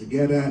brain to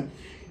get at.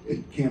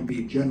 It can't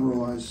be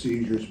generalized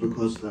seizures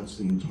because that's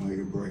the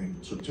entire brain.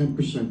 So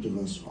 10% of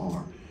us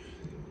are.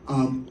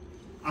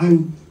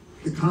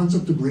 The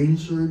concept of brain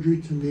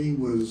surgery to me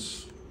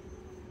was,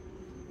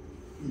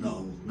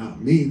 no,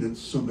 not me,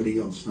 that's somebody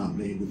else, not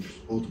me, which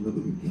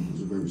ultimately, you know,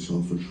 is a very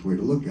selfish way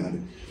to look at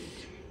it.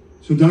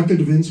 So Dr.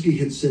 Devinsky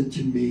had said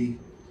to me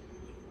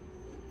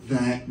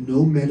that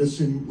no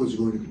medicine was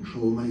going to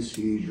control my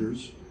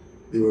seizures.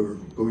 They were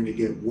going to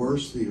get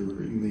worse. They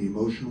were in the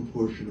emotional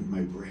portion of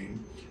my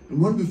brain.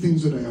 And one of the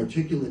things that I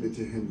articulated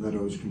to him that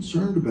I was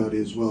concerned about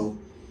is, well,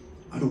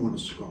 I don't want a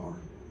scar.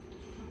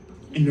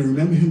 And I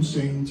remember him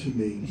saying to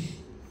me,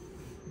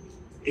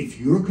 if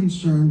you're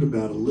concerned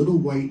about a little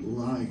white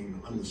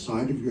line on the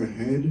side of your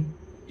head,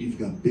 you've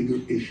got bigger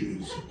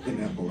issues than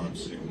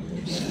epilepsy.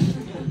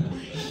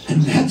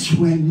 And that's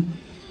when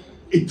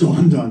it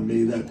dawned on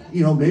me that,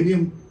 you know, maybe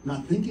I'm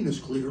not thinking as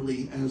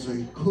clearly as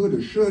I could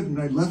or should.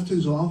 And I left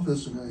his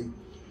office and I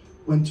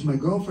went to my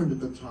girlfriend at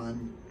the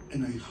time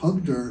and I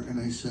hugged her and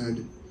I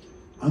said,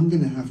 I'm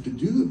gonna have to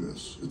do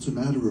this. It's a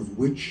matter of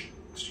which,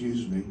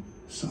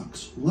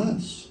 sucks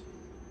less,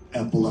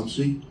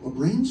 epilepsy or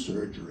brain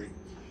surgery.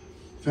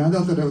 Found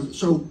out that I was,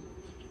 so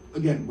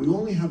again, we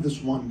only have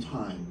this one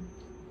time.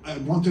 I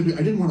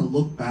didn't want to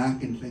look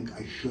back and think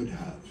I should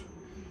have.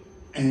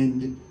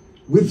 And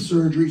with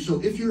surgery, so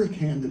if you're a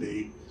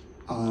candidate,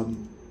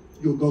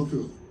 you'll go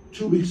through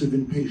 2 weeks of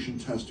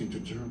inpatient testing to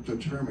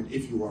determine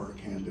if you are a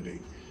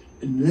candidate.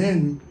 And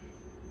then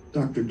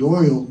Dr.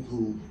 Doyle,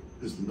 who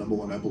is the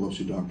 #1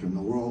 epilepsy doctor in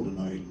the world, and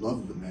I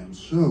love the man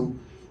so,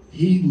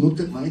 he looked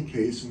at my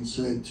case and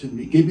said to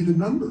me, gave me the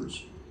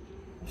numbers.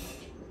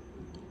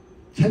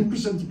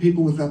 10% of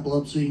people with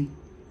epilepsy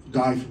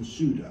die from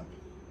SUDEP.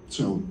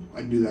 So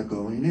I knew that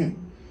going in.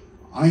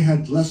 I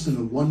had less than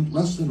a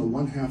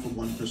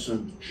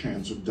 1/2%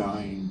 chance of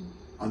dying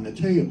on the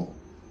table.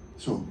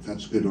 So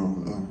that's good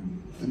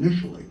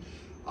initially.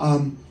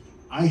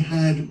 I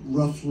had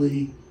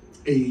roughly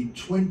a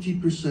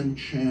 20%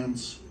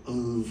 chance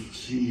of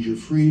seizure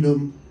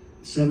freedom,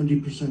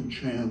 70%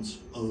 chance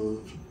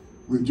of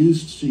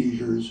reduced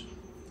seizures,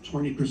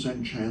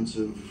 20% chance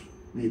of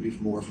maybe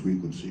more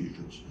frequent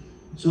seizures.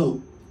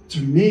 So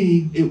to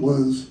me, it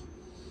was,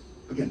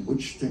 again,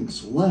 which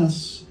thinks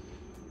less,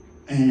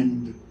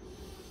 and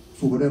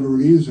for whatever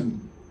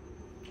reason,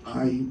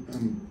 I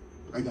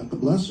got the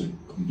blessing,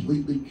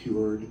 completely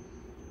cured,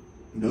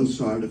 no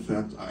side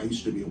effects. I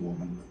used to be a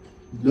woman,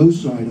 no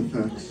side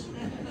effects,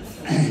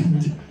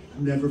 and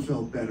never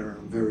felt better.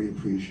 I'm very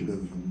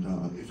appreciative, and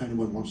if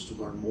anyone wants to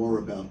learn more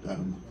about that,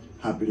 I'm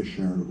happy to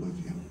share it with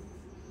you.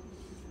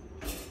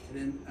 And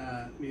then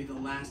maybe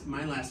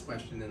my last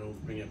question, then we'll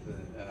bring up the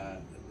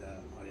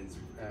audience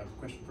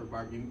question for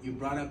Barb. You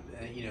brought up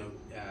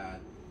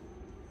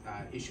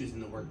issues in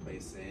the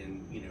workplace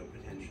and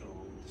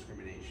potential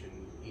discrimination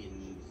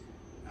in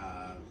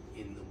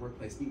the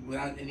workplace,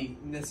 without any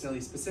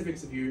necessarily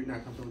specifics if you're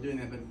not comfortable doing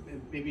that. But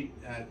maybe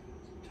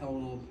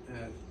tell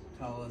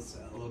us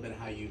a little bit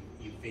how you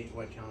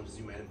what challenges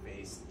you might have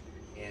faced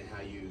and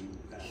how you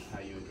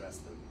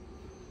addressed them.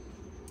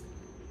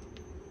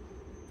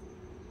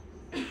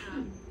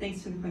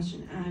 Thanks for the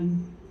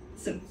question.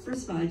 So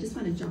first of all, I just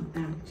want to jump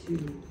back to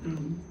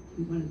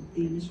one of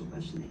the initial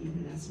question that you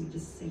had asked me,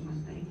 just to say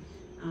one thing,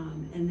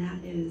 and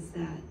that is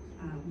that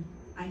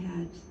I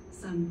had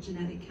some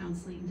genetic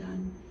counseling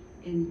done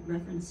in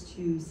reference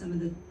to some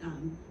of the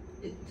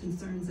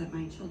concerns that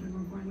my children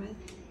were born with,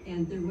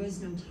 and there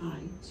was no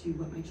tie to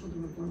what my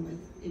children were born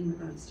with in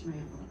regards to my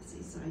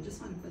epilepsy. So I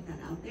just want to put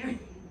that out there,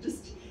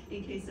 just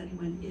in case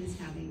anyone is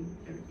having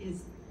or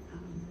is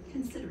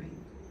considering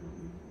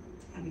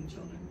having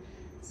children.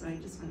 So I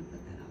just want to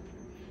put that out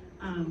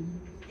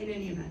there. In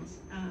any event,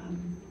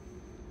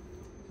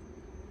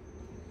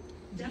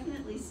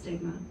 definitely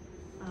stigma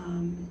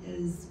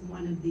is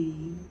one of the,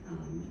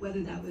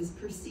 whether that was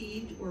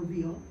perceived or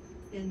real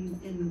in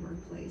the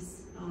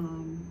workplace.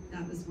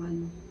 That was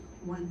one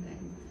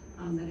thing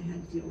that I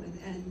had to deal with.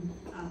 And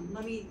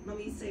let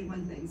me say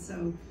one thing.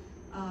 So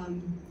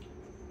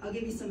I'll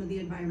give you some of the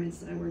environments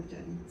that I worked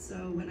in.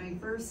 So when I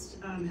first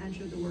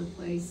entered the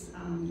workplace,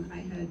 I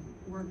had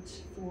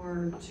worked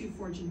for 2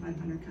 Fortune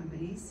 500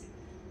 companies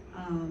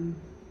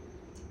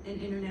in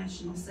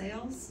international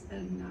sales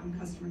and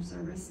customer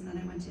service, and then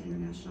I went to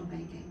international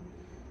banking.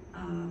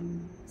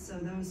 So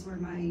those were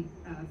my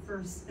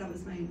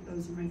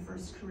those were my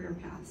first career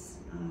paths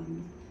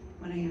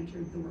when I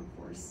entered the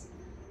workforce.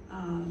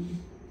 And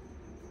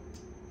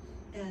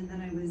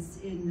then I was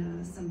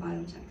in some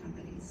biotech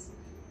companies.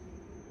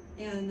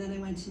 And then I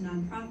went to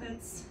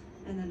nonprofits,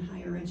 and then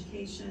higher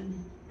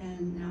education,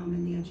 and now I'm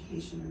in the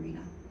education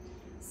arena.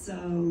 So,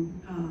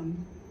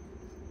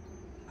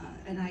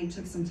 and I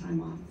took some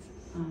time off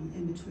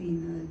in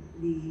between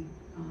the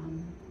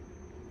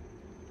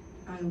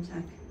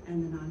biotech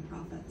and the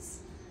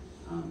nonprofits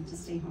to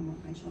stay home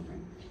with my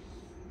children.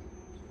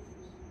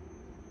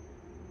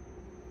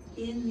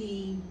 In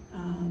the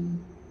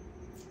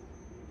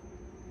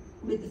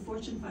with the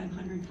Fortune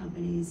 500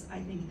 companies, I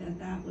think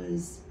that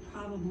was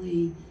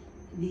probably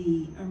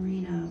the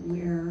arena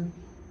where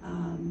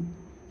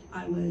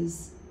I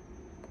was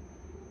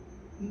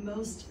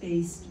most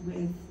faced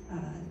with,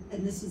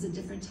 and this was a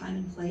different time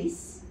and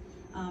place.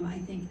 I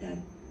think that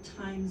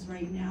times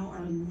right now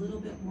are a little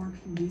bit more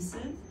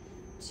conducive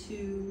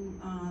to,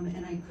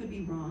 and I could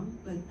be wrong,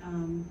 but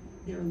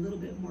they're a little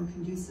bit more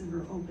conducive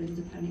or open,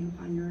 depending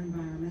upon your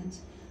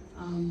environment,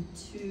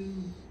 to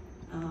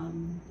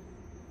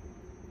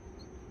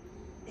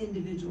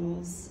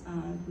individuals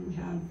who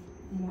have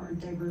more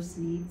diverse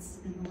needs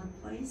in the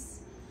workplace.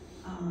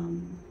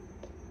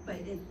 But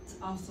it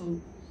also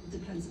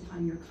depends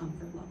upon your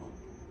comfort level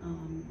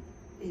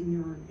in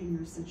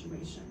your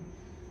situation.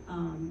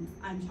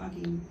 I'm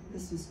talking,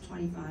 this was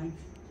 25,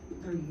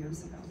 30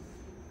 years ago.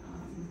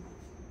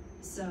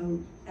 So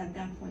at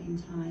that point in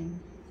time,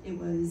 it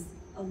was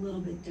a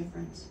little bit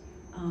different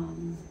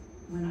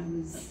when I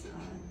was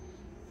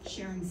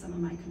sharing some of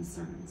my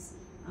concerns.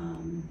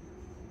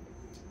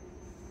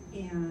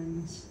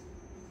 And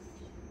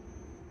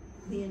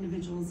the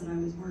individuals that I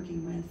was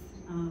working with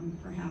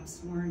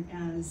perhaps weren't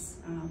as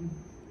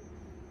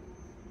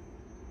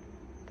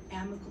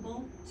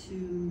amicable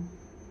to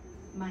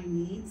my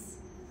needs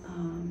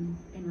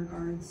in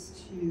regards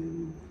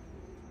to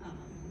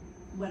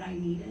what I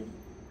needed,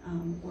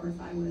 or if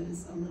I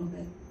was a little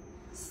bit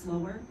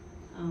slower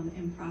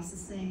in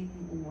processing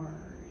or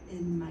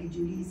in my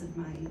duties of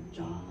my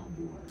job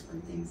or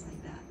things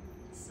like that.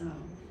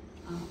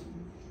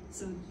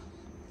 So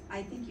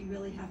I think you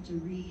really have to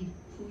read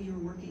who you're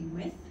working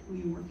with, who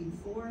you're working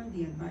for,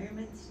 the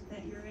environment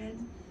that you're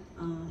in,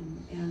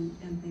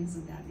 and things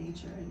of that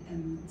nature.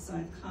 And so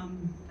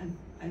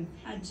I've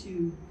had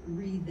to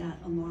read that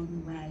along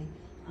the way,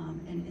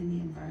 and in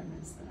the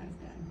environments that I've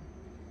been.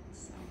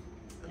 So,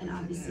 and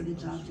obviously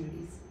the job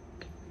duties.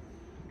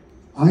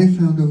 I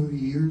found over the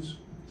years,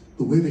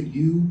 the way that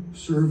you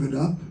serve it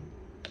up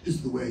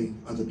is the way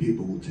other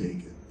people will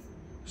take it.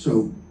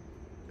 So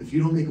if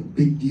you don't make a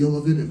big deal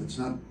of it, if it's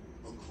not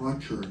a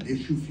crutch or an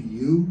issue for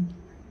you,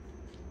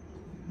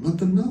 let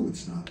them know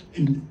it's not.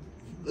 And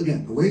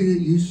again, the way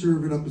that you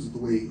serve it up is the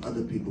way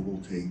other people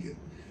will take it.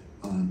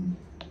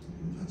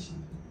 That's it.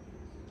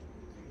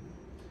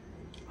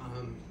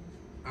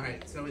 All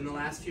right, so in the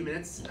last few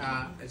minutes,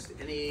 is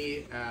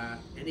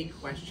any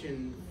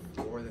question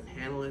for the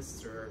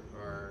panelists or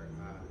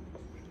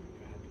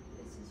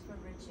This is for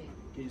Richie.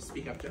 can you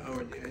speak up to, do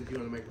you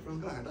want a microphone?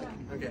 Go ahead.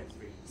 Okay.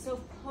 So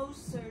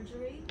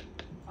post-surgery,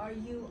 are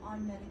you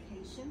on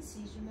medication,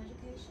 seizure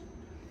medication?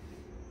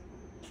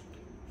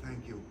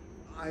 Thank you.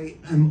 I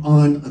am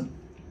on a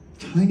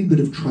tiny bit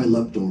of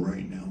Trileptal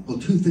right now. Well,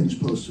 2 things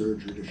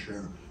post-surgery to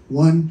share.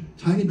 One,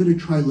 tiny bit of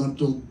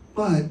Trileptal,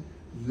 but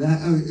that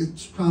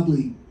it's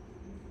probably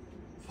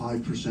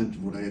 5%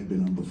 of what I had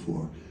been on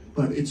before.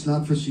 But it's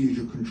not for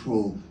seizure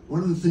control.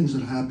 One of the things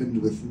that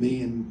happened with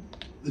me, and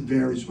it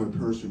varies by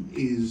person,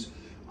 is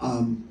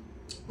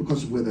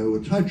because of where they were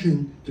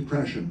touching,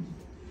 depression.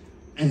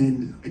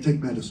 And I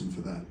take medicine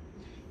for that.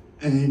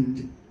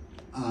 And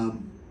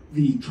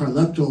the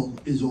Trileptal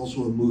is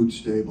also a mood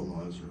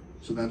stabilizer.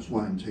 So that's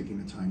why I'm taking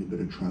a tiny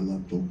bit of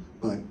Trileptal,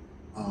 but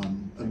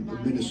a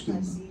minuscule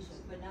amount.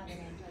 But not an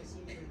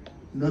anti-seizure.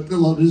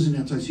 Well, it is an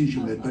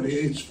anti-seizure med, but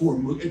it's for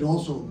mood. It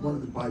also, one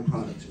of the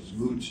byproducts is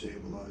mood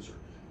stabilizer.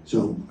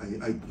 So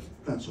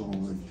that's all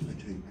I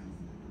take now.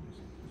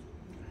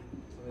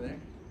 Over there.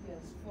 Yes,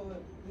 for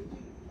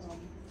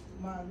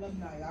my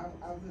alumni, I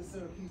was at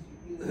Syracuse.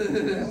 I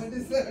went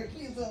to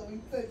Syracuse, so we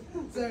said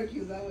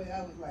Syracuse. I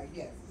was like,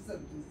 yes,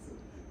 Syracuse too.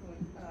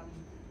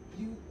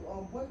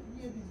 What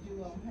year did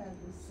you have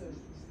this surgery?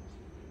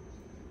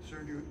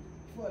 Surgery?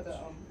 For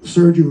the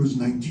Surgery was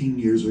 19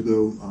 years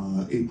ago,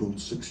 April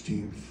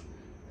 16th,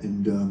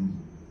 and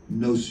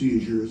no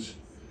seizures.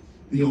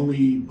 The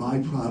only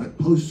byproduct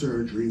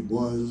post-surgery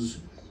was,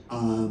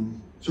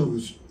 so it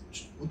was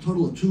a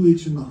total of 2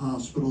 weeks in the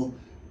hospital,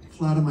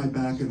 flat on my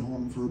back at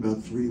home for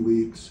about 3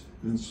 weeks,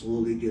 and then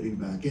slowly getting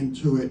back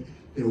into it.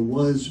 There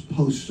was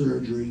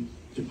post-surgery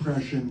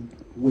depression,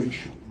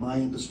 which my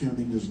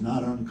understanding is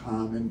not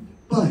uncommon,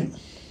 but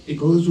it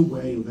goes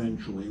away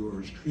eventually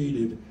or is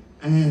treated.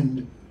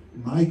 And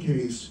in my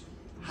case,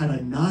 had I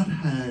not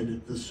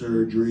had the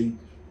surgery,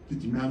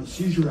 the amount of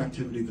seizure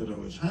activity that I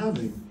was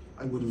having,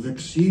 I would have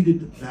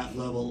exceeded that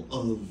level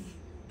of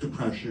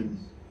depression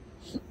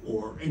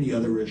or any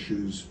other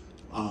issues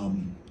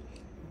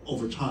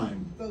over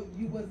time. So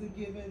you wasn't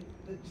given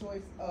the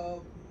choice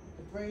of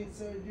the brain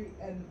surgery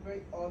and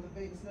or the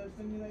vagus nerve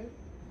stimulator?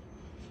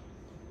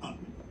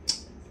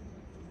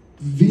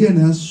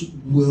 VNS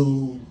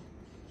will,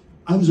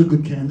 I was a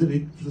good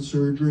candidate for the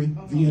surgery.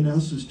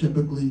 VNS is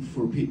typically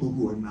for people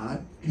who are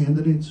not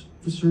candidates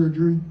for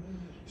surgery.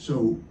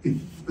 So if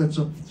that's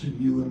up to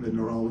you and the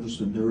neurologist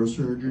and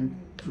neurosurgeon,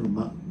 for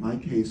my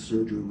case,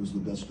 surgery was the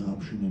best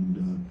option,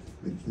 and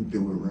I think they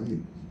were right.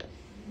 Now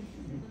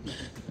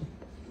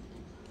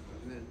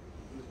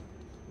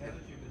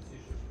that you've been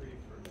seizure-free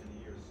for many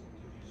years,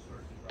 did you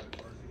start to drive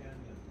cars again?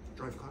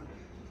 Drive car?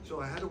 So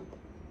I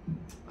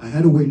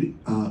had to wait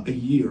a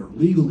year.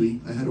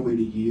 Legally, I had to wait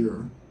a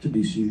year to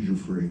be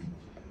seizure-free.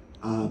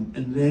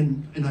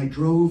 And I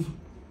drove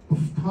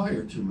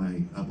prior to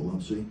my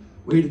epilepsy,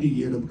 waited a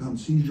year to become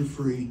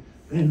seizure-free,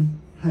 then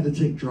had to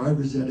take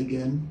driver's ed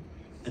again,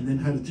 and then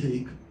had to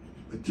take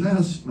a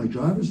test, my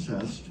driver's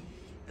test,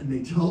 and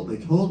they told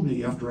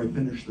me after I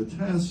finished the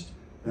test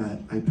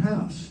that I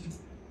passed.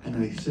 And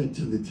I said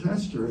to the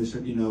tester, I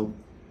said, you know,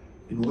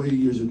 in all your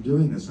years of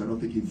doing this, I don't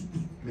think you've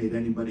made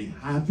anybody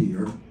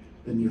happier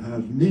than you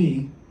have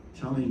me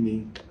telling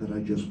me that I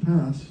just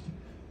passed.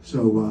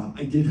 So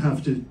I did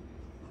have to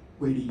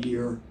wait a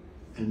year,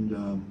 and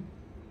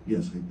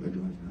yes, I drive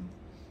now.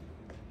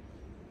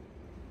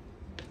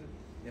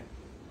 Yeah.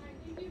 Hi,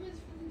 thank you for this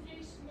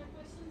presentation. My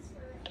question's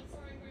for, I'm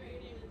sorry for your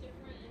name is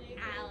different in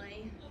April.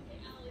 Allie. Okay,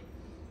 Allie.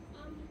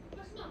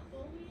 Question about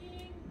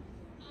bullying.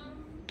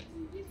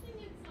 Do you think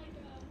it's like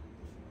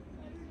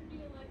better to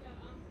do like a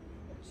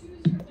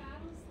choose your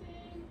battles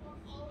thing, or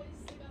always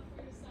stick up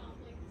for yourself,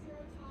 like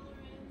zero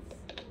tolerance,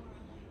 or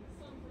like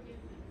some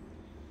forgiveness?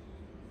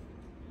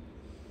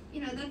 You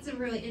know, that's a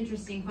really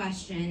interesting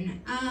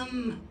question.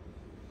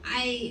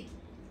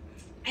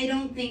 I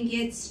don't think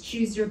it's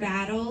choose your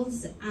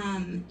battles.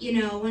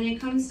 You know, when it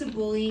comes to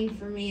bullying,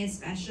 for me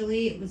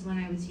especially, it was when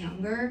I was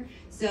younger.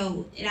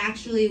 So it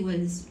actually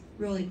was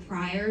really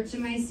prior to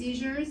my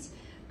seizures.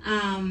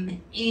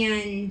 And,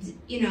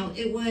 you know,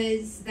 it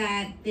was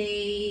that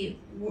they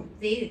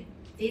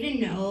didn't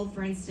know,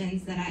 for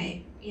instance, that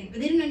they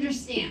didn't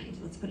understand,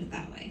 let's put it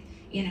that way.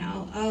 You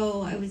know,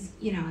 I was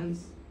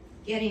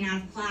getting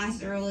out of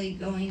class early,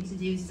 going to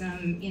do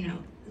some,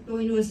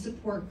 going to a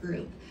support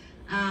group.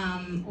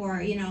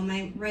 Or,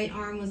 my right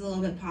arm was a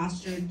little bit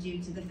postured due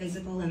to the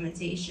physical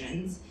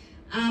limitations.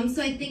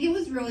 So I think it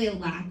was really a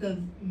lack of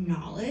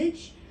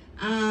knowledge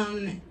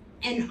and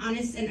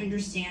honest and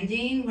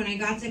understanding. When I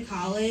got to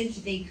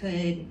college, they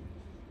could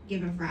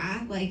give a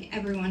frack. Like,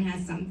 everyone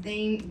has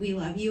something. We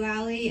love you,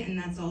 Allie, and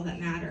that's all that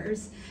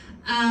matters.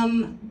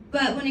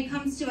 But when it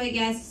comes to, I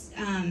guess,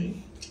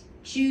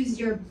 choose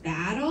your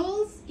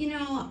battles,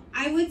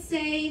 I would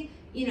say,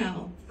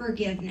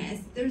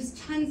 forgiveness. There's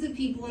tons of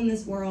people in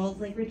this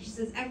world. Like Richie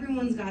says,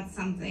 everyone's got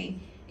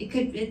something.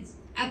 It's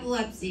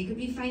epilepsy. It could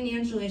be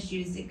financial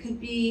issues. It could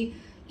be,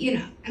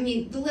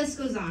 the list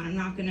goes on. I'm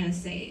not going to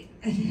say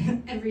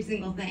every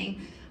single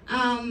thing.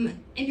 And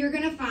you're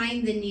going to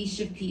find the niche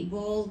of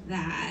people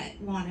that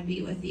want to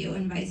be with you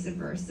and vice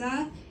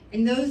versa.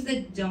 And those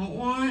that don't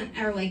want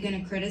are like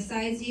going to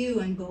criticize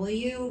you and bully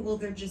you. Well,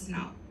 they're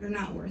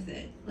not worth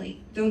it. Like,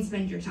 don't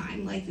spend your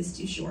time. Life is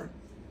too short.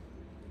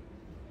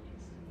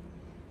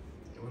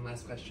 One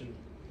last question.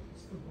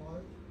 Mr.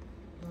 Bart,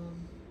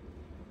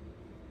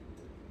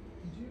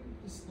 did you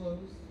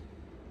disclose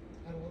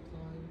at all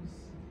times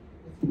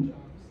with your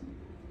jobs?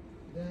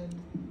 Then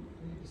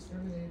were you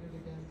discriminated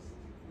against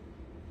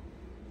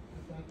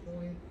at that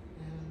point,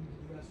 and did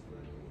you ask for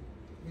any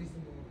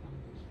reasonable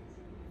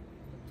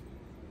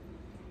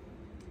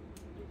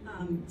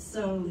accommodations?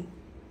 So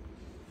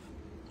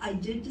I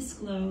did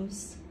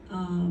disclose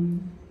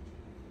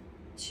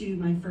to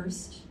my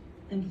first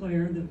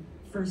employer, the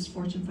first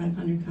Fortune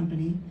 500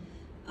 company,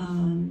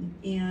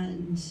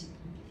 and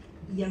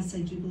yes, I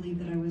do believe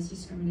that I was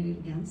discriminated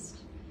against.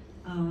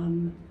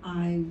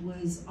 I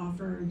was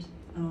offered,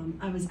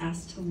 I was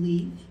asked to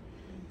leave.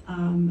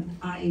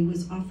 I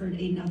was offered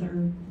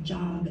another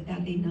job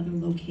at another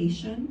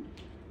location.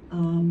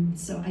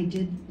 So I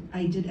did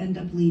end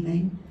up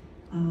leaving.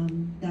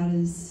 That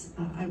is,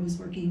 I was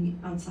working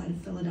outside of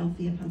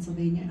Philadelphia,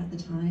 Pennsylvania at the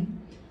time.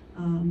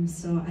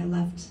 So I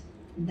left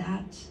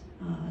that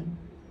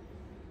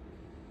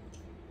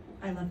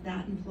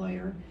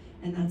employer,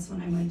 and that's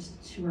when I went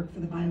to work for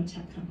the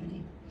biotech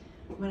company.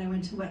 When I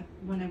went to work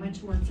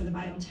for the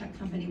biotech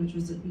company, which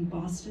was in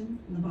Boston,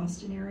 in the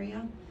Boston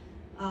area,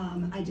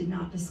 I did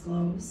not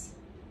disclose.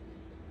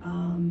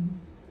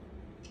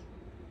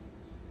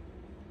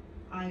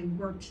 I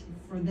worked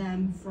for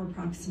them for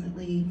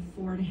approximately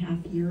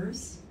 4.5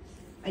 years.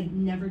 I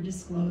never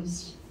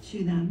disclosed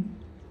to them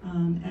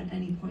at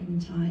any point in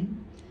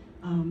time.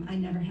 I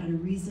never had a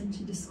reason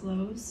to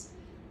disclose.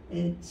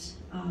 It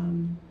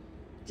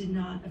did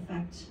not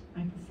affect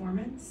my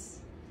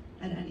performance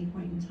at any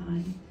point in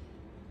time.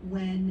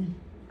 When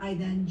I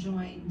then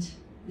joined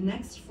the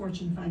next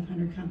Fortune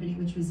 500 company,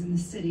 which was in the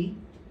city,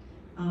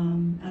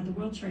 at the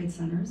World Trade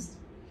Centers,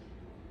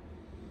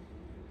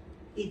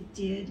 it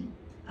did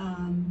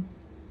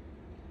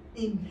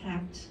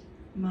impact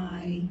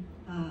my,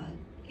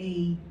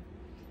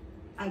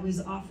 I was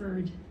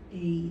offered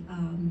a,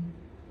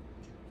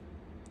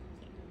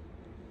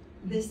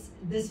 this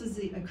was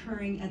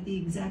occurring at the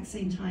exact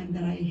same time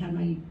that I had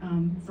my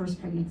first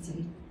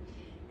pregnancy.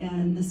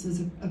 And this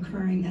was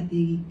occurring at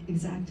the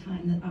exact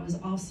time that I was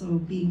also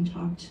being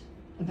talked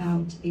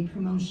about a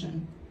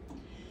promotion.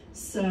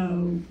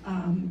 So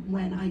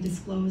when I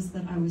disclosed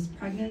that I was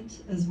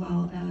pregnant, as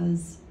well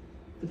as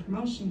the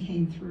promotion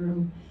came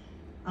through,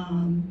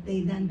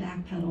 they then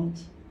backpedaled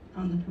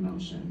on the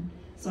promotion.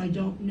 So I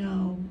don't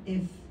know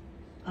if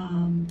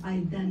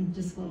I then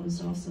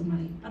disclosed also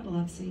my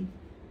epilepsy.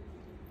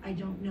 I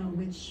don't know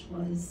which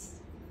was,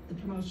 the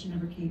promotion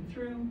never came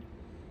through.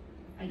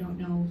 I don't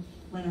know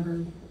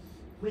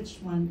which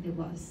one it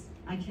was.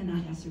 I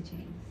cannot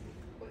ascertain.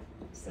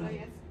 So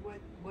I ask,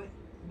 what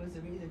was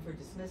the reason for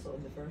dismissal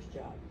in the first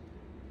job?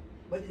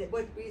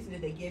 What reason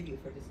did they give you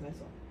for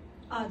dismissal?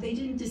 They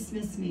didn't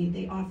dismiss me.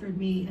 They offered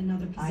me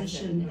another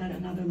position at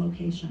another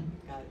location.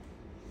 Got it.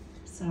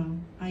 So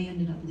I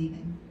ended up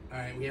leaving. All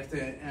right, we have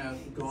to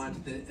go on to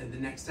the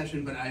next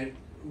session, but I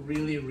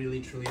really, really,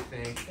 truly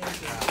thank you for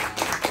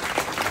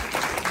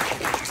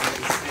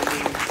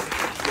spending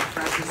your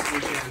precious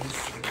weekends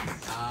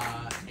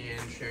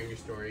and sharing your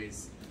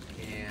stories,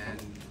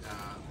 and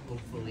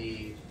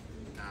hopefully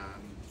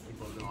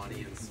people in the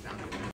audience found it